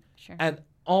ancestry. Sure. And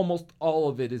almost all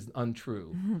of it is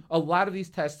untrue. A lot of these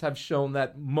tests have shown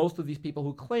that most of these people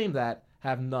who claim that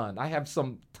have none. I have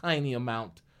some tiny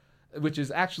amount, which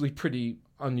is actually pretty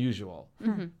unusual.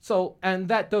 So, and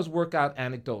that does work out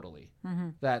anecdotally.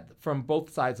 That from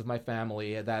both sides of my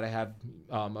family, that I have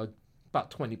about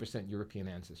 20% European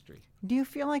ancestry. Do you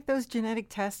feel like those genetic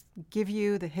tests give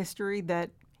you the history that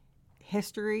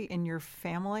history in your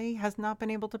family has not been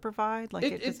able to provide?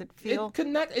 Like, does it feel?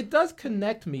 It does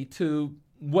connect me to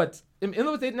what's. In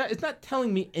other words, it's not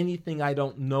telling me anything I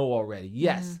don't know already.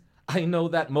 Yes, I know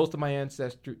that most of my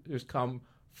ancestors come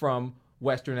from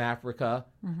Western Africa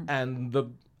and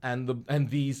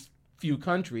these few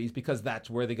countries because that's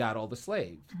where they got all the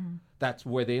slaves. That's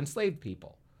where they enslaved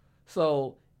people.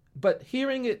 So, but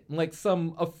hearing it like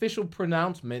some official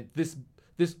pronouncement, this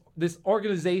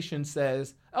organization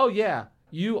says, "Oh yeah,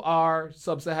 you are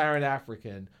sub-Saharan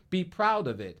African. Be proud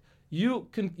of it. You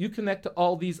connect to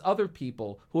all these other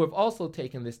people who have also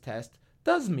taken this test."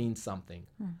 Does mean something.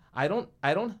 I don't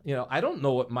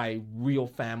know what my real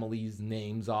family's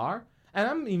names are, and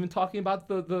I'm even talking about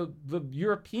the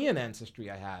European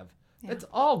ancestry I have. Yeah. It's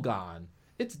all gone.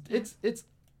 It's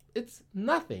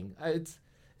nothing.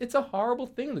 It's a horrible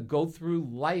thing to go through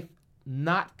life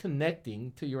not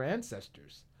connecting to your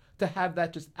ancestors, to have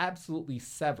that just absolutely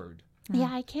severed. Yeah,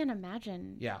 I can't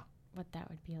imagine Yeah, what that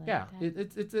would be like. yeah.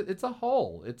 It's a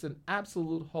hole. It's an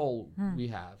absolute hole we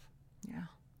have. Yeah,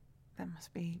 that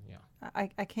must be. Yeah. I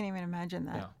can't even imagine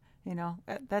that. Yeah. You know,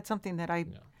 that's something that I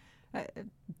Yeah.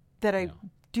 that I Yeah.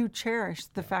 do cherish.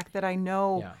 The fact that I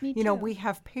know, Yeah. Me you know, too. we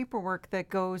have paperwork that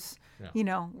goes, Yeah. you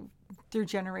know, through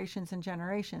generations and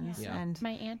generations, Yeah. and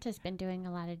My aunt has been doing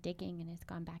a lot of digging and has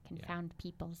gone back and found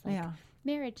people's like yeah.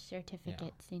 marriage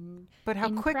certificates in But how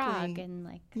in quickly? Prague and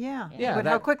like Yeah. Yeah, But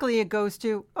how that- quickly it goes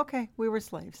to, okay, we were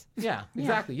slaves. Yeah,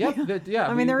 exactly. Yep. Yeah.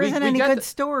 I mean, there isn't any get good to-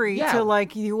 story Yeah. to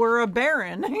like you were a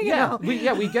baron. You Yeah, know?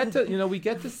 we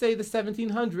get to say the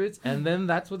 1700s, and then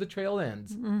that's where the trail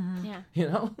ends. yeah. You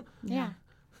know? Yeah.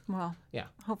 Well, Yeah.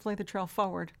 hopefully the trail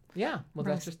forward. Yeah. Well,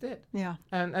 that's just it. Yeah.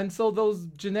 And so those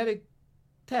genetic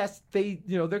tests,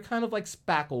 they're kind of like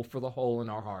spackle for the hole in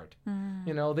our heart.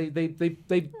 You know, they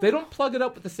don't plug it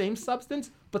up with the same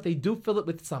substance, but they do fill it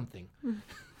with something.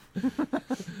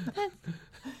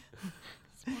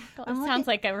 Spackle. Sounds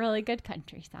like a really good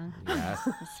country song. Yes.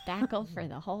 Spackle for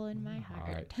the hole in my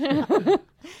heart.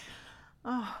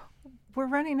 Oh, we're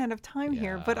running out of time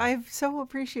here, but Yeah. I've so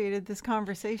appreciated this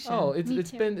conversation. Oh, Me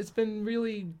it's too. been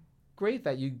really great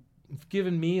that you've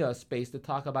given me a space to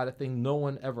talk about a thing no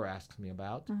one ever asks me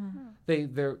about. They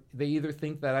either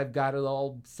think that I've got it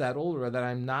all settled, or that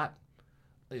I'm not,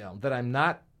 that I'm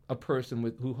not a person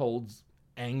who holds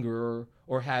anger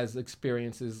or has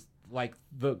experiences like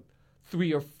the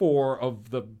 3 or 4 of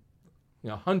the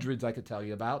hundreds I could tell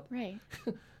you about. Right.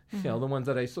 The ones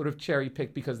that I sort of cherry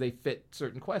picked because they fit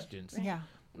certain questions. Yeah.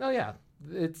 Oh yeah,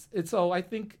 it's so I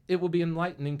think it will be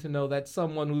enlightening to know that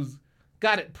someone who's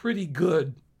got it pretty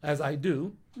good, as I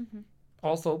do,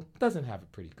 also doesn't have it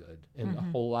pretty good in a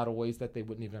whole lot of ways that they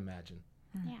wouldn't even imagine.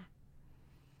 Yeah.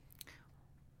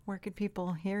 Where could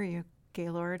people hear you,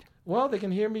 Gaylord? Well, they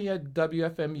can hear me at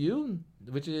WFMU,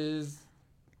 which is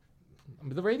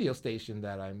the radio station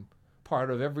that I'm part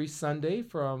of every Sunday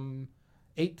from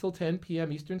 8 till 10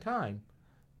 p.m. Eastern Time.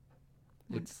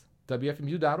 It's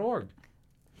WFMU.org.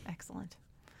 Excellent.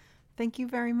 Thank you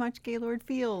very much, Gaylord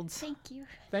Fields. Thank you.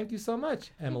 Thank you so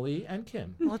much, Emily and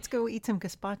Kim. Let's go eat some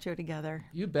gazpacho together.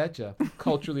 You betcha.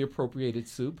 Culturally appropriated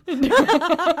soup. Shimmy,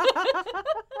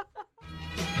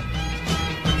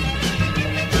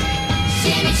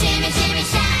 shimmy, shimmy,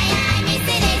 shimmy.